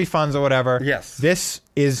back those refunds or whatever. Yes. This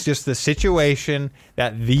is just the situation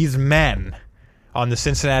that these men on the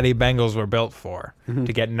Cincinnati Bengals were built for.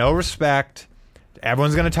 To get no respect.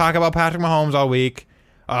 Everyone's going to talk about Patrick Mahomes all week.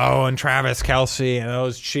 And Travis Kelce and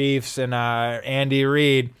those Chiefs and Andy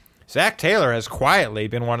Reid. Zach Taylor has quietly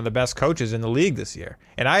been one of the best coaches in the league this year.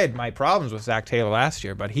 And I had my problems with Zach Taylor last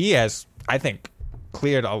year, but he has, I think,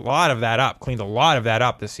 cleaned a lot of that up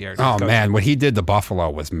this year. Oh, man, what he did to Buffalo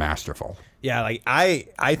was masterful. Yeah,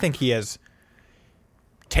 I think he has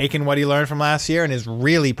taken what he learned from last year and is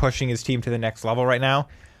really pushing his team to the next level right now.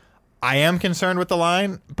 I am concerned with the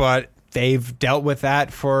line, but they've dealt with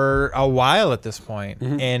that for a while at this point.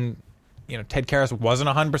 And, Ted Karras wasn't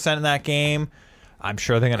 100% in that game. I'm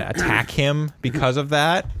sure they're going to attack him because of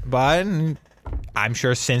that, but I'm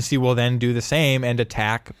sure Cincy will then do the same and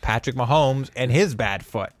attack Patrick Mahomes and his bad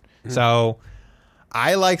foot. So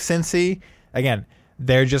I like Cincy. Again,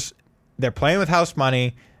 they're playing with house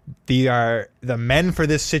money. They are the men for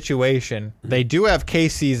this situation. They do have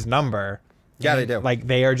KC's number. Yeah, they do.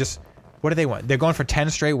 They are just, what do they want? They're going for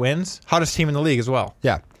 10 straight wins? Hottest team in the league as well.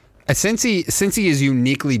 Yeah. Cincy is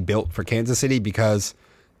uniquely built for Kansas City because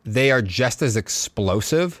they are just as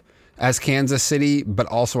explosive as Kansas City, but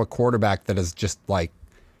also a quarterback that is just like,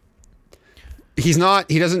 he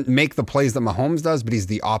doesn't make the plays that Mahomes does, but he's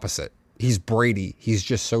the opposite. He's Brady. He's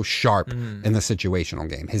just so sharp in the situational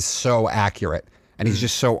game. He's so accurate, and he's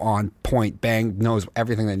just so on point. Bang, knows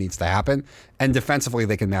everything that needs to happen. And defensively,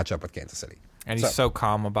 they can match up with Kansas City. And he's so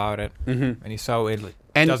calm about it. And he's so, it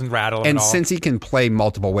doesn't rattle him at all. And since he can play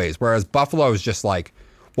multiple ways, whereas Buffalo is just like,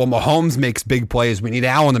 well, Mahomes makes big plays. We need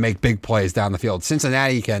Allen to make big plays down the field.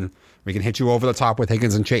 Cincinnati we can hit you over the top with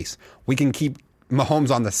Higgins and Chase. We can keep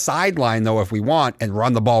Mahomes on the sideline, though, if we want, and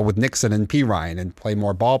run the ball with Nixon and P. Ryan and play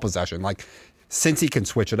more ball possession. Like, since he can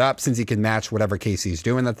switch it up, since he can match whatever Casey's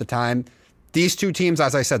doing at the time, these two teams,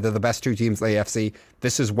 as I said, they're the best two teams in the AFC.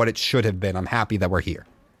 This is what it should have been. I'm happy that we're here.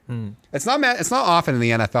 It's not often in the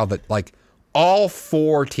NFL that, like, all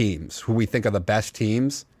four teams who we think are the best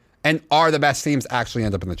teams and are the best teams actually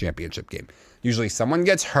end up in the championship game. Usually someone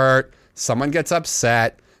gets hurt, someone gets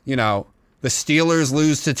upset, the Steelers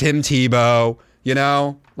lose to Tim Tebow,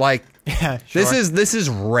 like, Yeah, sure. this is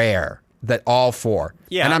rare that all four.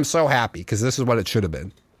 Yeah. And I'm so happy because this is what it should have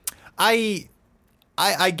been. I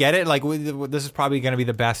get it. Like, this is probably going to be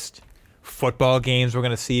the best football games we're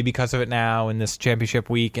going to see because of it now in this championship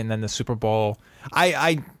week and then the Super Bowl.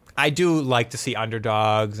 I do like to see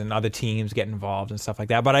underdogs and other teams get involved and stuff like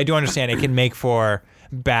that, but I do understand it can make for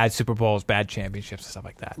bad Super Bowls, bad championships, and stuff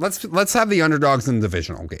like that. Let's have the underdogs in the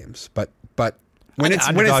divisional games, but when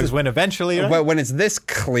underdogs win eventually, right? But when it's this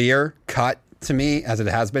clear cut to me as it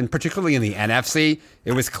has been, particularly in the NFC,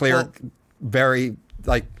 it was clear very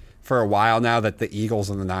like for a while now that the Eagles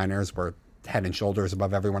and the Niners were head and shoulders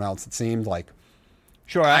above everyone else. It seemed like.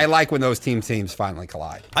 Sure, I like when those teams finally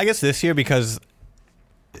collide. I guess this year because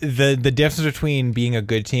the difference between being a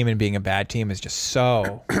good team and being a bad team is just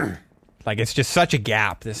so like it's just such a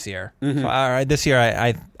gap this year. So, all right, this year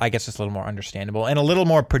I guess it's a little more understandable and a little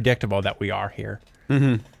more predictable that we are here.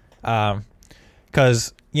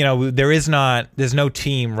 Because there's no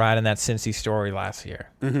team riding that Cincy story last year.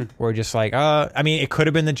 We're just like, I mean, it could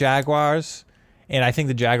have been the Jaguars, and I think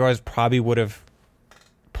the Jaguars probably would have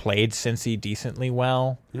played Cincy decently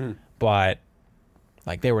well, but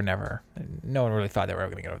like they were never. No one really thought they were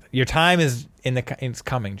ever going to get over it. Your time is it's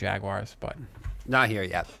coming, Jaguars, but not here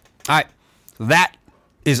yet. All right, that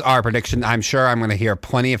is our prediction. I'm sure I'm going to hear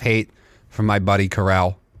plenty of hate from my buddy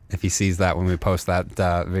Carell if he sees that when we post that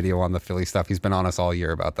video on the Philly stuff. He's been on us all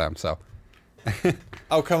year about them. So,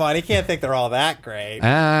 oh come on, he can't think they're all that great.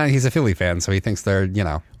 He's a Philly fan, so he thinks they're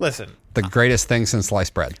Listen, the greatest thing since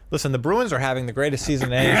sliced bread. Listen, the Bruins are having the greatest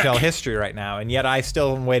season in NHL history right now, and yet I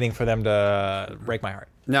still am waiting for them to break my heart.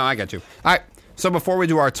 No, I get you. All right, so before we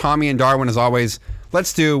do our Tommy and Darwin, as always,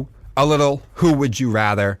 let's do a little Who Would You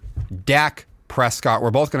Rather. Dak Prescott.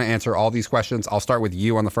 We're both going to answer all these questions. I'll start with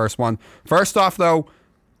you on the first one. First off, though,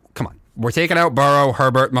 come on. We're taking out Burrow,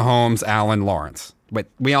 Herbert, Mahomes, Allen, Lawrence. But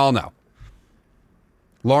we all know.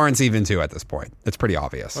 Lawrence even too at this point. It's pretty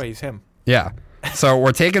obvious. Oh, he's him. Yeah. So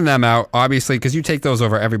we're taking them out, obviously, because you take those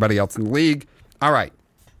over everybody else in the league. All right.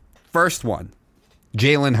 First one.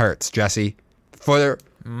 Jalen Hurts, Jesse, for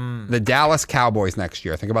the Dallas Cowboys next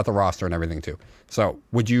year. Think about the roster and everything, too. So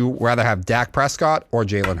would you rather have Dak Prescott or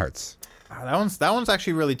Jalen Hurts? That one's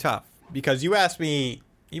actually really tough because you asked me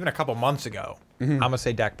even a couple months ago. I'm going to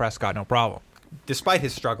say Dak Prescott, no problem, despite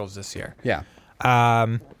his struggles this year. Yeah.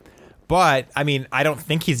 But, I mean, I don't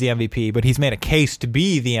think he's the MVP, but he's made a case to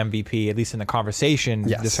be the MVP, at least in the conversation.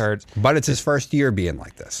 Yes. This hurts. But it's his first year being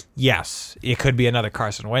like this. Yes. It could be another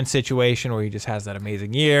Carson Wentz situation where he just has that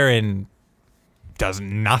amazing year and does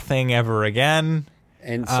nothing ever again.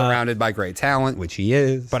 And surrounded by great talent, which he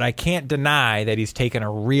is. But I can't deny that he's taken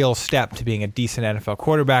a real step to being a decent NFL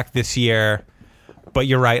quarterback this year. But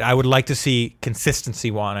you're right. I would like to see consistency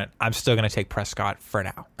on it. I'm still going to take Prescott for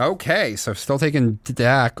now. Okay, so still taking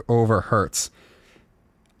Dak over Hurts.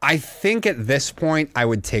 I think at this point I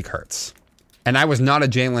would take Hurts. And I was not a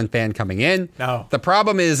Jalen fan coming in. No. The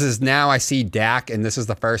problem is now I see Dak, and this is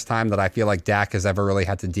the first time that I feel like Dak has ever really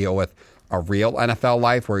had to deal with a real NFL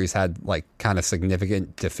life where he's had like kind of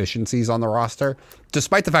significant deficiencies on the roster,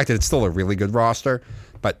 despite the fact that it's still a really good roster.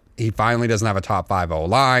 But he finally doesn't have a top 5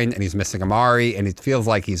 O-line, and he's missing Amari, and it feels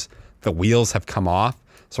like the wheels have come off.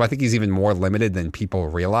 So I think he's even more limited than people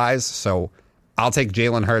realize. So I'll take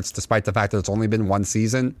Jalen Hurts, despite the fact that it's only been one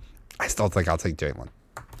season. I still think I'll take Jalen.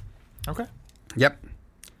 Okay. Yep.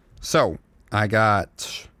 So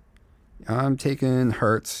I'm taking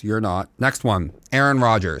Hurts. You're not. Next one, Aaron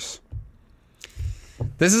Rodgers.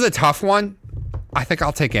 This is a tough one. I think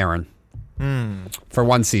I'll take Aaron for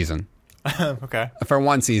one season. Okay. For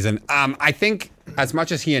one season. I think as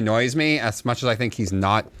much as he annoys me, as much as I think he's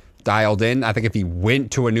not dialed in, I think if he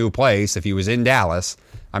went to a new place, if he was in Dallas,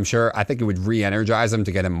 I think it would re-energize him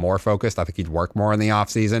to get him more focused. I think he'd work more in the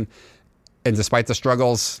offseason. And despite the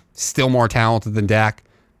struggles, still more talented than Dak,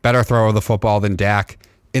 better thrower of the football than Dak.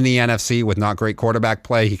 In the NFC with not great quarterback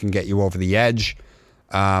play, he can get you over the edge.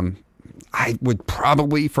 I would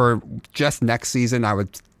probably, for just next season, I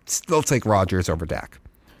would still take Rodgers over Dak.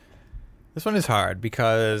 This one is hard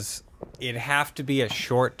because it'd have to be a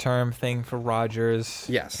short-term thing for Rodgers.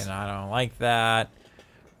 Yes. And I don't like that.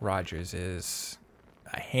 Rodgers is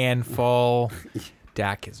a handful.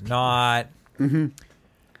 Dak is not. Mm-hmm.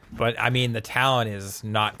 But, I mean, the talent is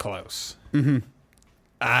not close. Mm-hmm.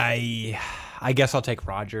 I guess I'll take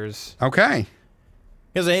Rodgers. Okay.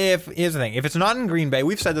 Because here's the thing. If it's not in Green Bay,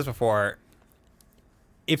 we've said this before,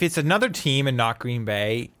 if it's another team and not Green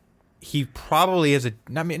Bay, he probably is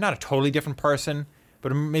not a totally different person,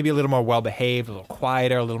 but maybe a little more well-behaved, a little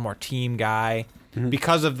quieter, a little more team guy. Mm-hmm.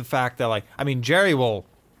 Because of the fact that, Jerry will,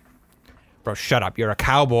 bro, shut up. You're a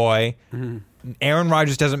cowboy. Mm-hmm. Aaron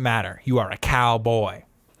Rodgers doesn't matter. You are a cowboy.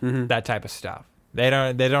 Mm-hmm. That type of stuff. They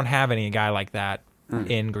don't have any guy like that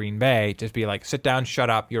in Green Bay. Just be like, sit down, shut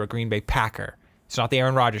up. You're a Green Bay Packer. It's not the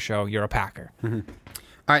Aaron Rodgers show. You're a Packer. Mm-hmm. All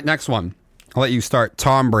right, next one. I'll let you start.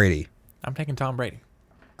 Tom Brady. I'm taking Tom Brady.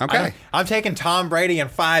 Okay. I'm taking Tom Brady in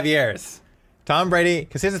 5 years. Tom Brady,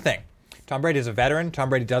 because here's the thing. Tom Brady is a veteran. Tom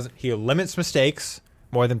Brady he limits mistakes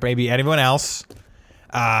more than maybe anyone else.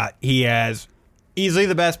 He has easily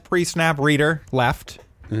the best pre-snap reader left.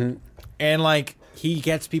 Mm-hmm. And, he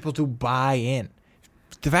gets people to buy in.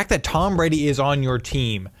 The fact that Tom Brady is on your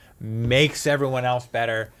team makes everyone else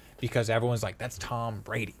better because everyone's like, that's Tom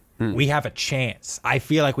Brady. We have a chance. I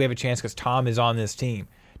feel like we have a chance because Tom is on this team.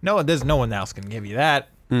 No, there's no one else can give you that.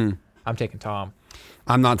 I'm taking Tom.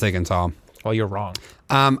 I'm not taking Tom. Well, you're wrong.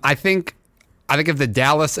 I think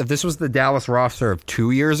if this was the Dallas roster of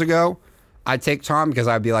 2 years ago, I'd take Tom because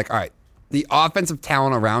I'd be like, all right, the offensive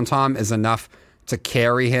talent around Tom is enough to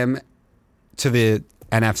carry him to the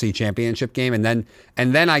NFC Championship game, and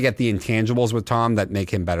then I get the intangibles with Tom that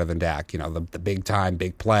make him better than Dak. The big time,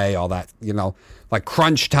 big play, all that. Like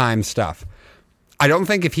crunch time stuff. I don't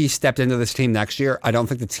think if he stepped into this team next year, I don't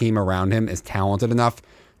think the team around him is talented enough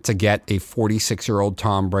to get a 46-year-old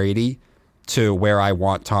Tom Brady to where I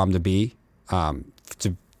want Tom to be.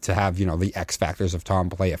 To have the X factors of Tom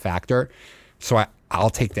play a factor. So I'll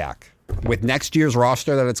take Dak with next year's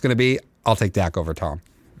roster that it's going to be. I'll take Dak over Tom.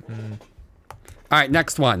 All right,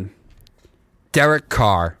 next one. Derek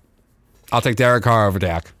Carr. I'll take Derek Carr over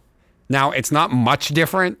Dak. Now, it's not much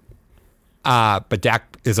different, but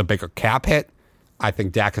Dak is a bigger cap hit. I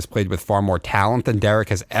think Dak has played with far more talent than Derek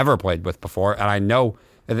has ever played with before. And I know,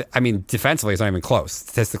 defensively, it's not even close.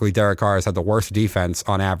 Statistically, Derek Carr has had the worst defense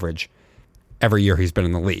on average every year he's been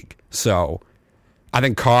in the league. So I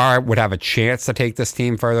think Carr would have a chance to take this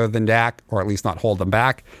team further than Dak, or at least not hold them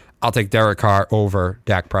back. I'll take Derek Carr over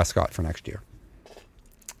Dak Prescott for next year.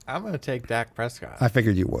 I'm going to take Dak Prescott. I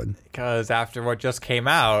figured you would. Because after what just came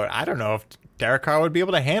out, I don't know if Derek Carr would be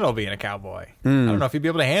able to handle being a Cowboy. I don't know if he'd be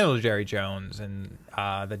able to handle Jerry Jones and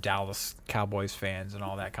the Dallas Cowboys fans and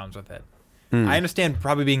all that comes with it. I understand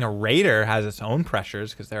probably being a Raider has its own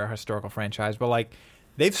pressures because they're a historical franchise, but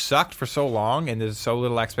they've sucked for so long and there's so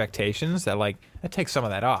little expectations that that takes some of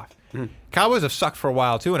that off. Cowboys have sucked for a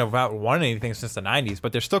while too and have not won anything since the 90s,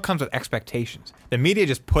 but there still comes with expectations. The media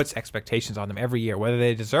just puts expectations on them every year, whether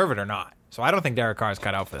they deserve it or not. So I don't think Derek Carr is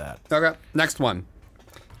cut out for that. Okay, next one.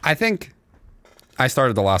 I think I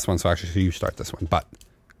started the last one, so actually you start this one, but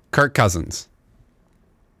Kirk Cousins.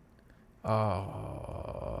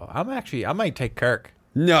 Oh, I might take Kirk.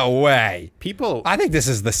 No way. I think this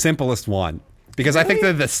is the simplest one because really?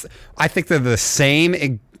 I think they're the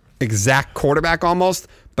same exact quarterback almost,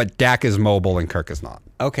 but Dak is mobile and Kirk is not.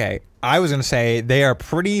 Okay, I was going to say they are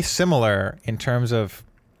pretty similar in terms of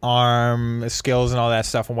arm skills and all that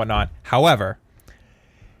stuff and whatnot. However,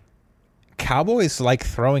 Cowboys like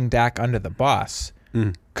throwing Dak under the bus.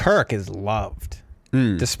 Kirk is loved.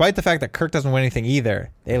 Despite the fact that Kirk doesn't win anything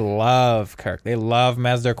either, they love Kirk. They love him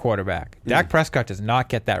as their quarterback. Dak Prescott does not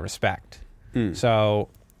get that respect. So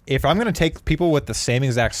if I'm going to take people with the same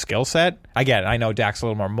exact skill set, I know Dak's a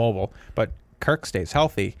little more mobile, but Kirk stays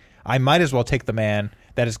healthy. I might as well take the man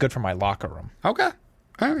that is good for my locker room. Okay.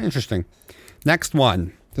 Interesting. Next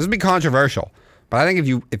one. This will be controversial, but I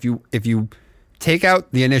think if you take out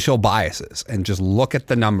the initial biases and just look at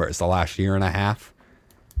the numbers the last year and a half,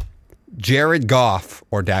 Jared Goff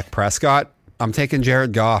or Dak Prescott, I'm taking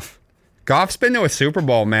Jared Goff. Goff's been to a Super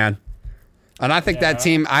Bowl, man. And I think that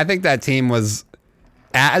team was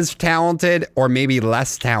as talented or maybe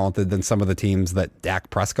less talented than some of the teams that Dak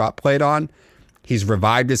Prescott played on. He's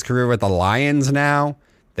revived his career with the Lions now.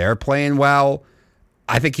 They're playing well.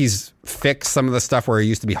 I think he's fixed some of the stuff where he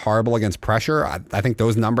used to be horrible against pressure. I think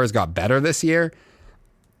those numbers got better this year.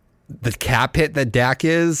 The cap hit that Dak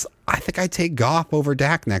is, I think I'd take Goff over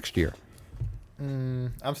Dak next year.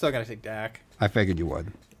 I'm still going to take Dak. I figured you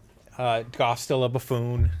would. Goff's still a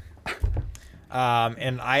buffoon.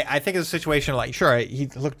 And I think it's a situation like, sure, he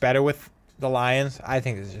looked better with the Lions. I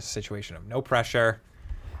think it's just a situation of no pressure.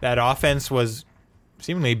 That offense was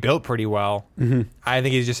seemingly built pretty well. Mm-hmm. I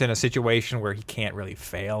think he's just in a situation where he can't really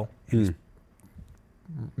fail. He's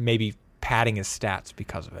maybe padding his stats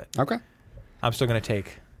because of it. Okay. I'm still going to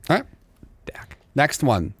take All right. Dak. Next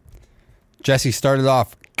one. Jesse started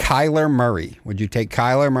off Kyler Murray. Would you take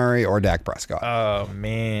Kyler Murray or Dak Prescott? Oh,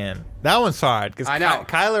 man. That one's hard because I know.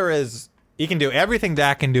 Kyler is... He can do everything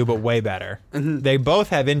Dak can do, but way better. Mm-hmm. They both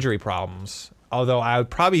have injury problems, although I would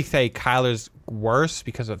probably say Kyler's worse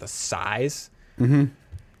because of the size. Mm-hmm.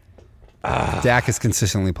 Dak has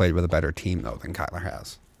consistently played with a better team, though, than Kyler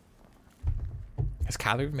has. Has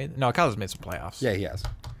Kyler made... No, Kyler's made some playoffs. Yeah, he has.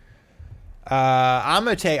 I'm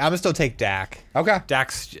gonna still take Dak. Okay.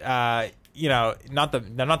 Dak's, they're not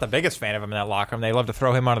the biggest fan of him in that locker room. They love to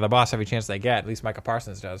throw him under the bus every chance they get. At least Micah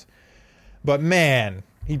Parsons does. But man,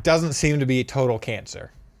 he doesn't seem to be total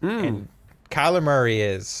cancer. And Kyler Murray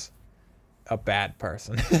is a bad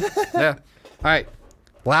person. Yeah. All right.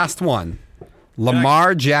 Last one.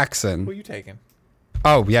 Lamar Jackson. Who are you taking?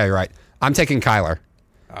 Oh, yeah, you're right. I'm taking Kyler.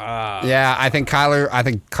 Yeah, I think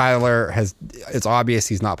Kyler has, it's obvious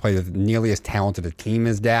he's not played with nearly as talented a team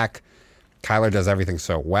as Dak. Kyler does everything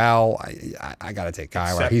so well. I got to take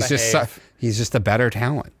Kyler. He's just a better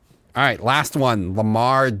talent. All right, last one.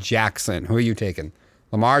 Lamar Jackson. Who are you taking?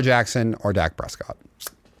 Lamar Jackson or Dak Prescott?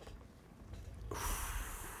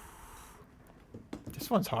 This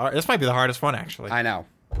one's hard. This might be the hardest one, actually. I know.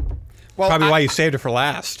 Well, probably why you saved it for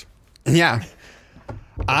last. Yeah.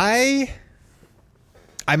 I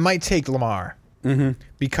might take Lamar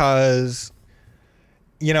because,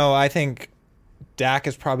 I think Dak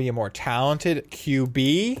is probably a more talented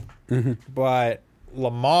QB, but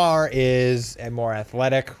Lamar is a more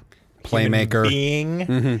athletic playmaker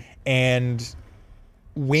being and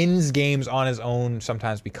wins games on his own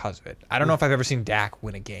sometimes because of it. I don't know if I've ever seen Dak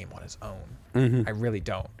win a game on his own. I really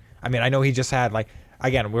don't. I mean, I know he just had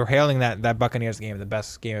again, we're hailing that Buccaneers game the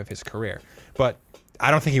best game of his career, but I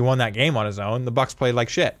don't think he won that game on his own. The Bucs played like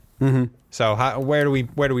shit. So where do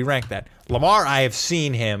we rank that? Lamar, I have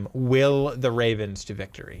seen him will the Ravens to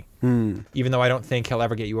victory. Even though I don't think he'll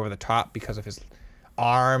ever get you over the top because of his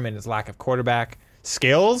arm and his lack of quarterback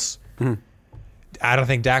skills. I don't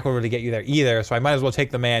think Dak will really get you there either. So I might as well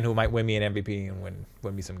take the man who might win me an MVP and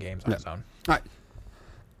win me some games on his own. All right.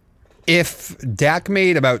 If Dak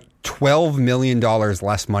made about $12 million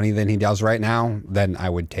less money than he does right now, then I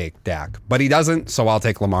would take Dak. But he doesn't, so I'll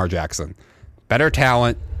take Lamar Jackson. Better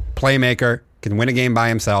talent, playmaker, can win a game by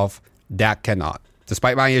himself. Dak cannot.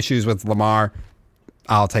 Despite my issues with Lamar,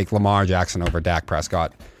 I'll take Lamar Jackson over Dak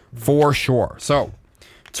Prescott for sure. So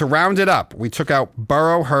to round it up, we took out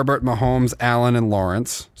Burrow, Herbert, Mahomes, Allen, and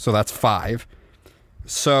Lawrence. So that's 5.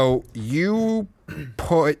 So you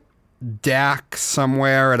put Dak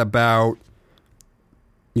somewhere at about,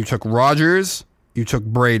 you took Rodgers, you took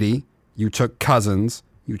Brady, you took Cousins,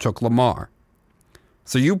 you took Lamar.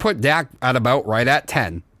 So you put Dak at about right at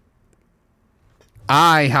 10.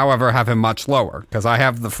 I, however, have him much lower because I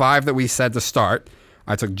have the 5 that we said to start.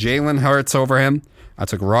 I took Jalen Hurts over him. I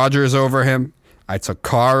took Rodgers over him. I took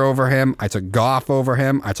Carr over him. I took Goff over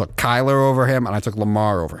him. I took Kyler over him. And I took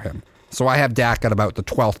Lamar over him. So I have Dak at about the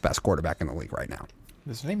 12th best quarterback in the league right now.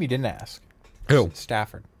 This name you didn't ask. Who?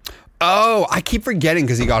 Stafford. Oh, I keep forgetting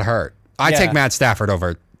because he got hurt. I take Matt Stafford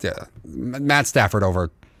over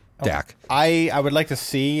Dak. I would like to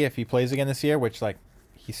see if he plays again this year, which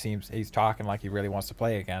he's talking like he really wants to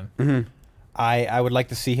play again. I would like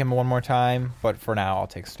to see him one more time, but for now I'll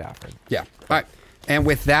take Stafford. Yeah. All right. And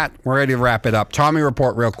with that, we're ready to wrap it up. Tommy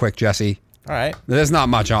report real quick, Jesse. All right. There's not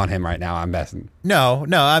much on him right now, I'm guessing. No.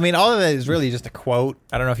 I mean, all of it is really just a quote.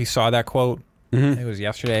 I don't know if you saw that quote. It was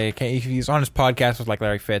yesterday. He's on his podcast with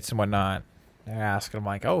Larry Fitz and whatnot. They're asking him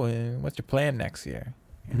oh, what's your plan next year?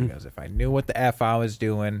 And he goes, if I knew what the F I was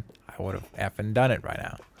doing, I would have effing done it right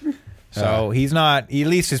now. So he's not, at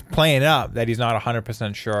least he's playing up that he's not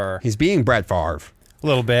 100% sure. He's being Brett Favre. A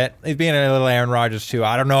little bit. He's being a little Aaron Rodgers too.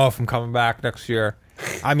 I don't know if I'm coming back next year.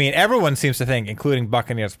 I mean, everyone seems to think, including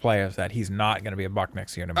Buccaneers players, that he's not going to be a Buck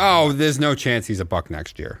next year. There's no chance he's a Buck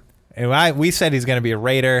next year. And we said he's going to be a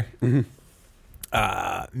Raider,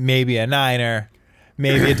 maybe a Niner,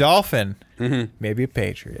 maybe a Dolphin, maybe a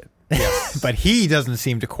Patriot. Yes. But he doesn't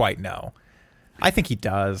seem to quite know. I think he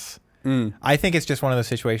does. I think it's just one of those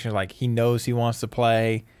situations like he knows he wants to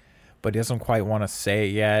play, but he doesn't quite want to say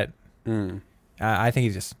it yet. I think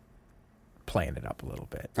he's just playing it up a little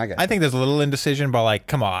bit. I think there's a little indecision, but like,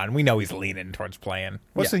 come on, we know he's leaning towards playing.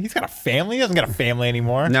 He's got a family. He doesn't got a family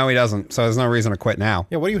anymore. No, he doesn't. So there's no reason to quit now.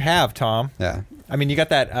 Yeah, what do you have, Tom? Yeah. I mean, you got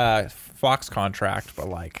that Fox contract, but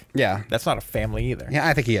like, Yeah. that's not a family either. Yeah,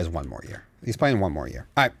 I think he has one more year. He's playing one more year.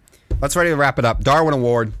 All right. Let's ready to wrap it up. Darwin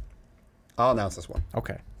Award. I'll announce this one.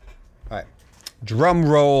 Okay. All right. Drum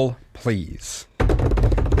roll, please.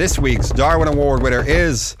 This week's Darwin Award winner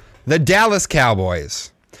is the Dallas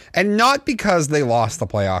Cowboys. And not because they lost the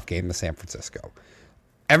playoff game to San Francisco.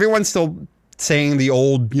 Everyone's still saying the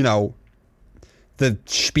old, the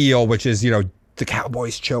spiel, which is, the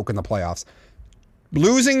Cowboys choke in the playoffs.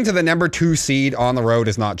 Losing to the number 2 seed on the road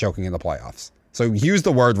is not choking in the playoffs. So use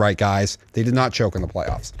the word right, guys. They did not choke in the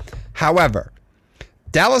playoffs. However,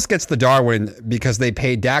 Dallas gets the Darwin because they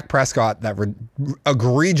paid Dak Prescott that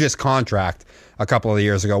egregious contract a couple of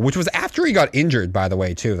years ago, which was after he got injured, by the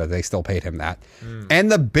way, too, that they still paid him that. And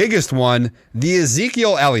the biggest one, the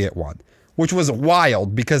Ezekiel Elliott one, which was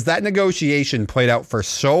wild because that negotiation played out for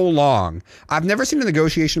so long. I've never seen a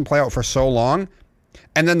negotiation play out for so long,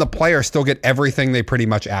 and then the players still get everything they pretty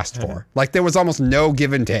much asked for. Like, there was almost no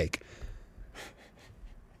give and take.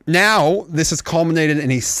 Now, this has culminated in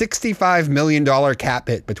a $65 million cap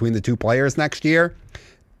hit between the two players next year.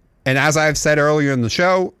 And as I've said earlier in the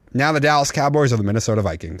show, now the Dallas Cowboys are the Minnesota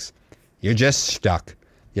Vikings. You're just stuck.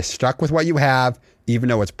 You're stuck with what you have, even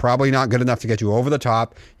though it's probably not good enough to get you over the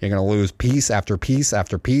top. You're going to lose piece after piece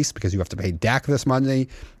after piece because you have to pay Dak this money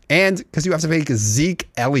and because you have to pay Zeke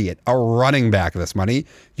Elliott, a running back, this money.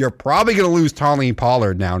 You're probably going to lose Tony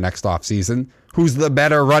Pollard now next offseason, who's the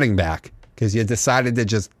better running back because you decided to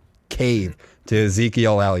just cave to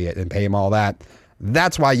Ezekiel Elliott and pay him all that.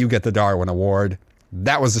 That's why you get the Darwin Award.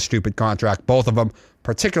 That was a stupid contract, both of them,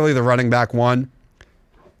 particularly the running back one.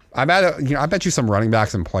 I bet you some running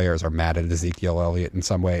backs and players are mad at Ezekiel Elliott in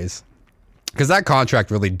some ways because that contract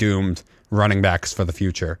really doomed running backs for the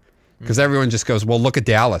future. Because everyone just goes, well, look at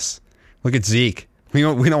Dallas, look at Zeke. We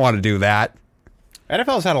don't want to do that.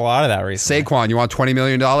 NFL's had a lot of that recently. Saquon, you want $20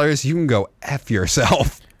 million? You can go F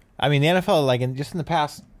yourself. I mean, the NFL, like in the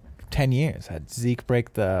past 10 years, had Zeke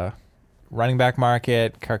break the running back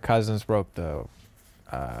market. Kirk Cousins broke the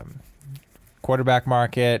quarterback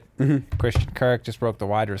market. Christian Kirk just broke the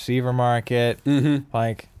wide receiver market.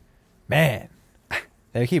 Like, man,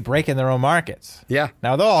 they keep breaking their own markets. Yeah.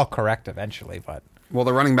 Now, they'll all correct eventually, but... Well,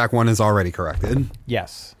 the running back one is already corrected.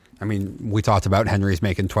 Yes. I mean, we talked about Henry's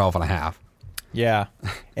making 12 and a half. Yeah.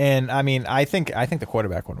 And, I mean, I think the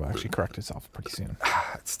quarterback one will actually correct itself pretty soon.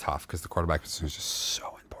 It's tough because the quarterback position is just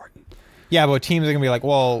so important. Yeah, but teams are going to be like,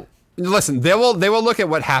 well... Listen, they will look at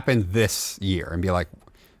what happened this year and be like,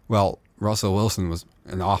 well, Russell Wilson was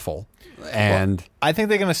an awful. And well, I think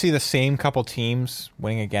they're going to see the same couple teams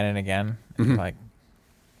winning again and again. And like,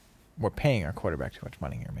 we're paying our quarterback too much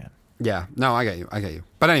money here, man. Yeah, no, I get you.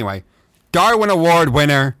 But anyway, Darwin Award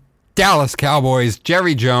winner, Dallas Cowboys,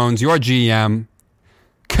 Jerry Jones, your GM.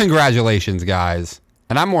 Congratulations, guys.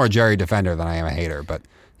 And I'm more a Jerry defender than I am a hater, but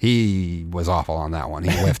he was awful on that one. He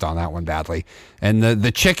whiffed on that one badly. And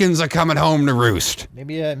the chickens are coming home to roost.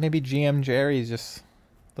 Maybe GM Jerry's just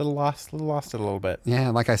a little lost it a little bit. Yeah,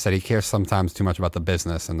 like I said, he cares sometimes too much about the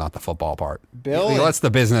business and not the football part. He Bill lets the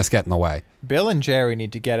business get in the way. Bill and Jerry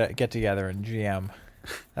need to get together and GM.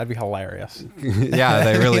 That'd be hilarious. Yeah,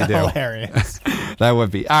 they really do. Hilarious. That would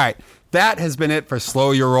be. All right. That has been it for Slow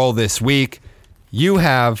Your Roll this week. You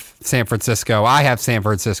have San Francisco. I have San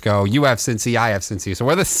Francisco. You have Cincy. I have Cincy. So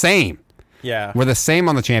we're the same. Yeah. We're the same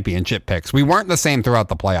on the championship picks. We weren't the same throughout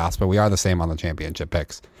the playoffs, but we are the same on the championship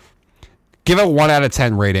picks. Give a 1 out of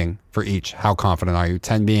 10 rating for each. How confident are you?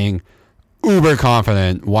 10 being uber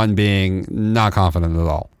confident, 1 being not confident at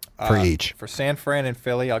all for each. For San Fran and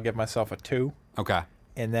Philly, I'll give myself a 2. Okay.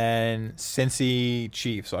 And then Cincy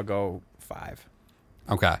Chiefs, I'll go 5.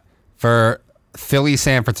 Okay. For Philly,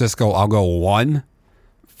 San Francisco, I'll go 1.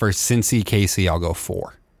 For Cincy, KC, I'll go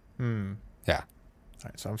 4. Yeah. All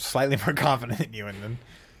right, so I'm slightly more confident than you. And then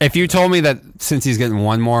If you told me that since he's getting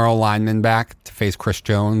one more lineman back to face Chris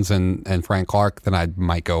Jones and Frank Clark, then I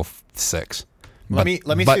might go 6. Let me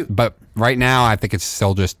see. But right now, I think it's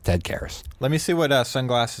still just Ted Karras. Let me see what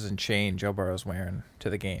sunglasses and chain Joe Burrow's wearing to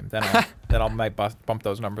the game. Then I might bump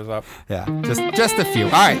those numbers up. Yeah, just a few.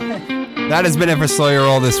 All right. That has been it for Slow Your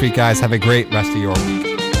Roll this week, guys. Have a great rest of your week.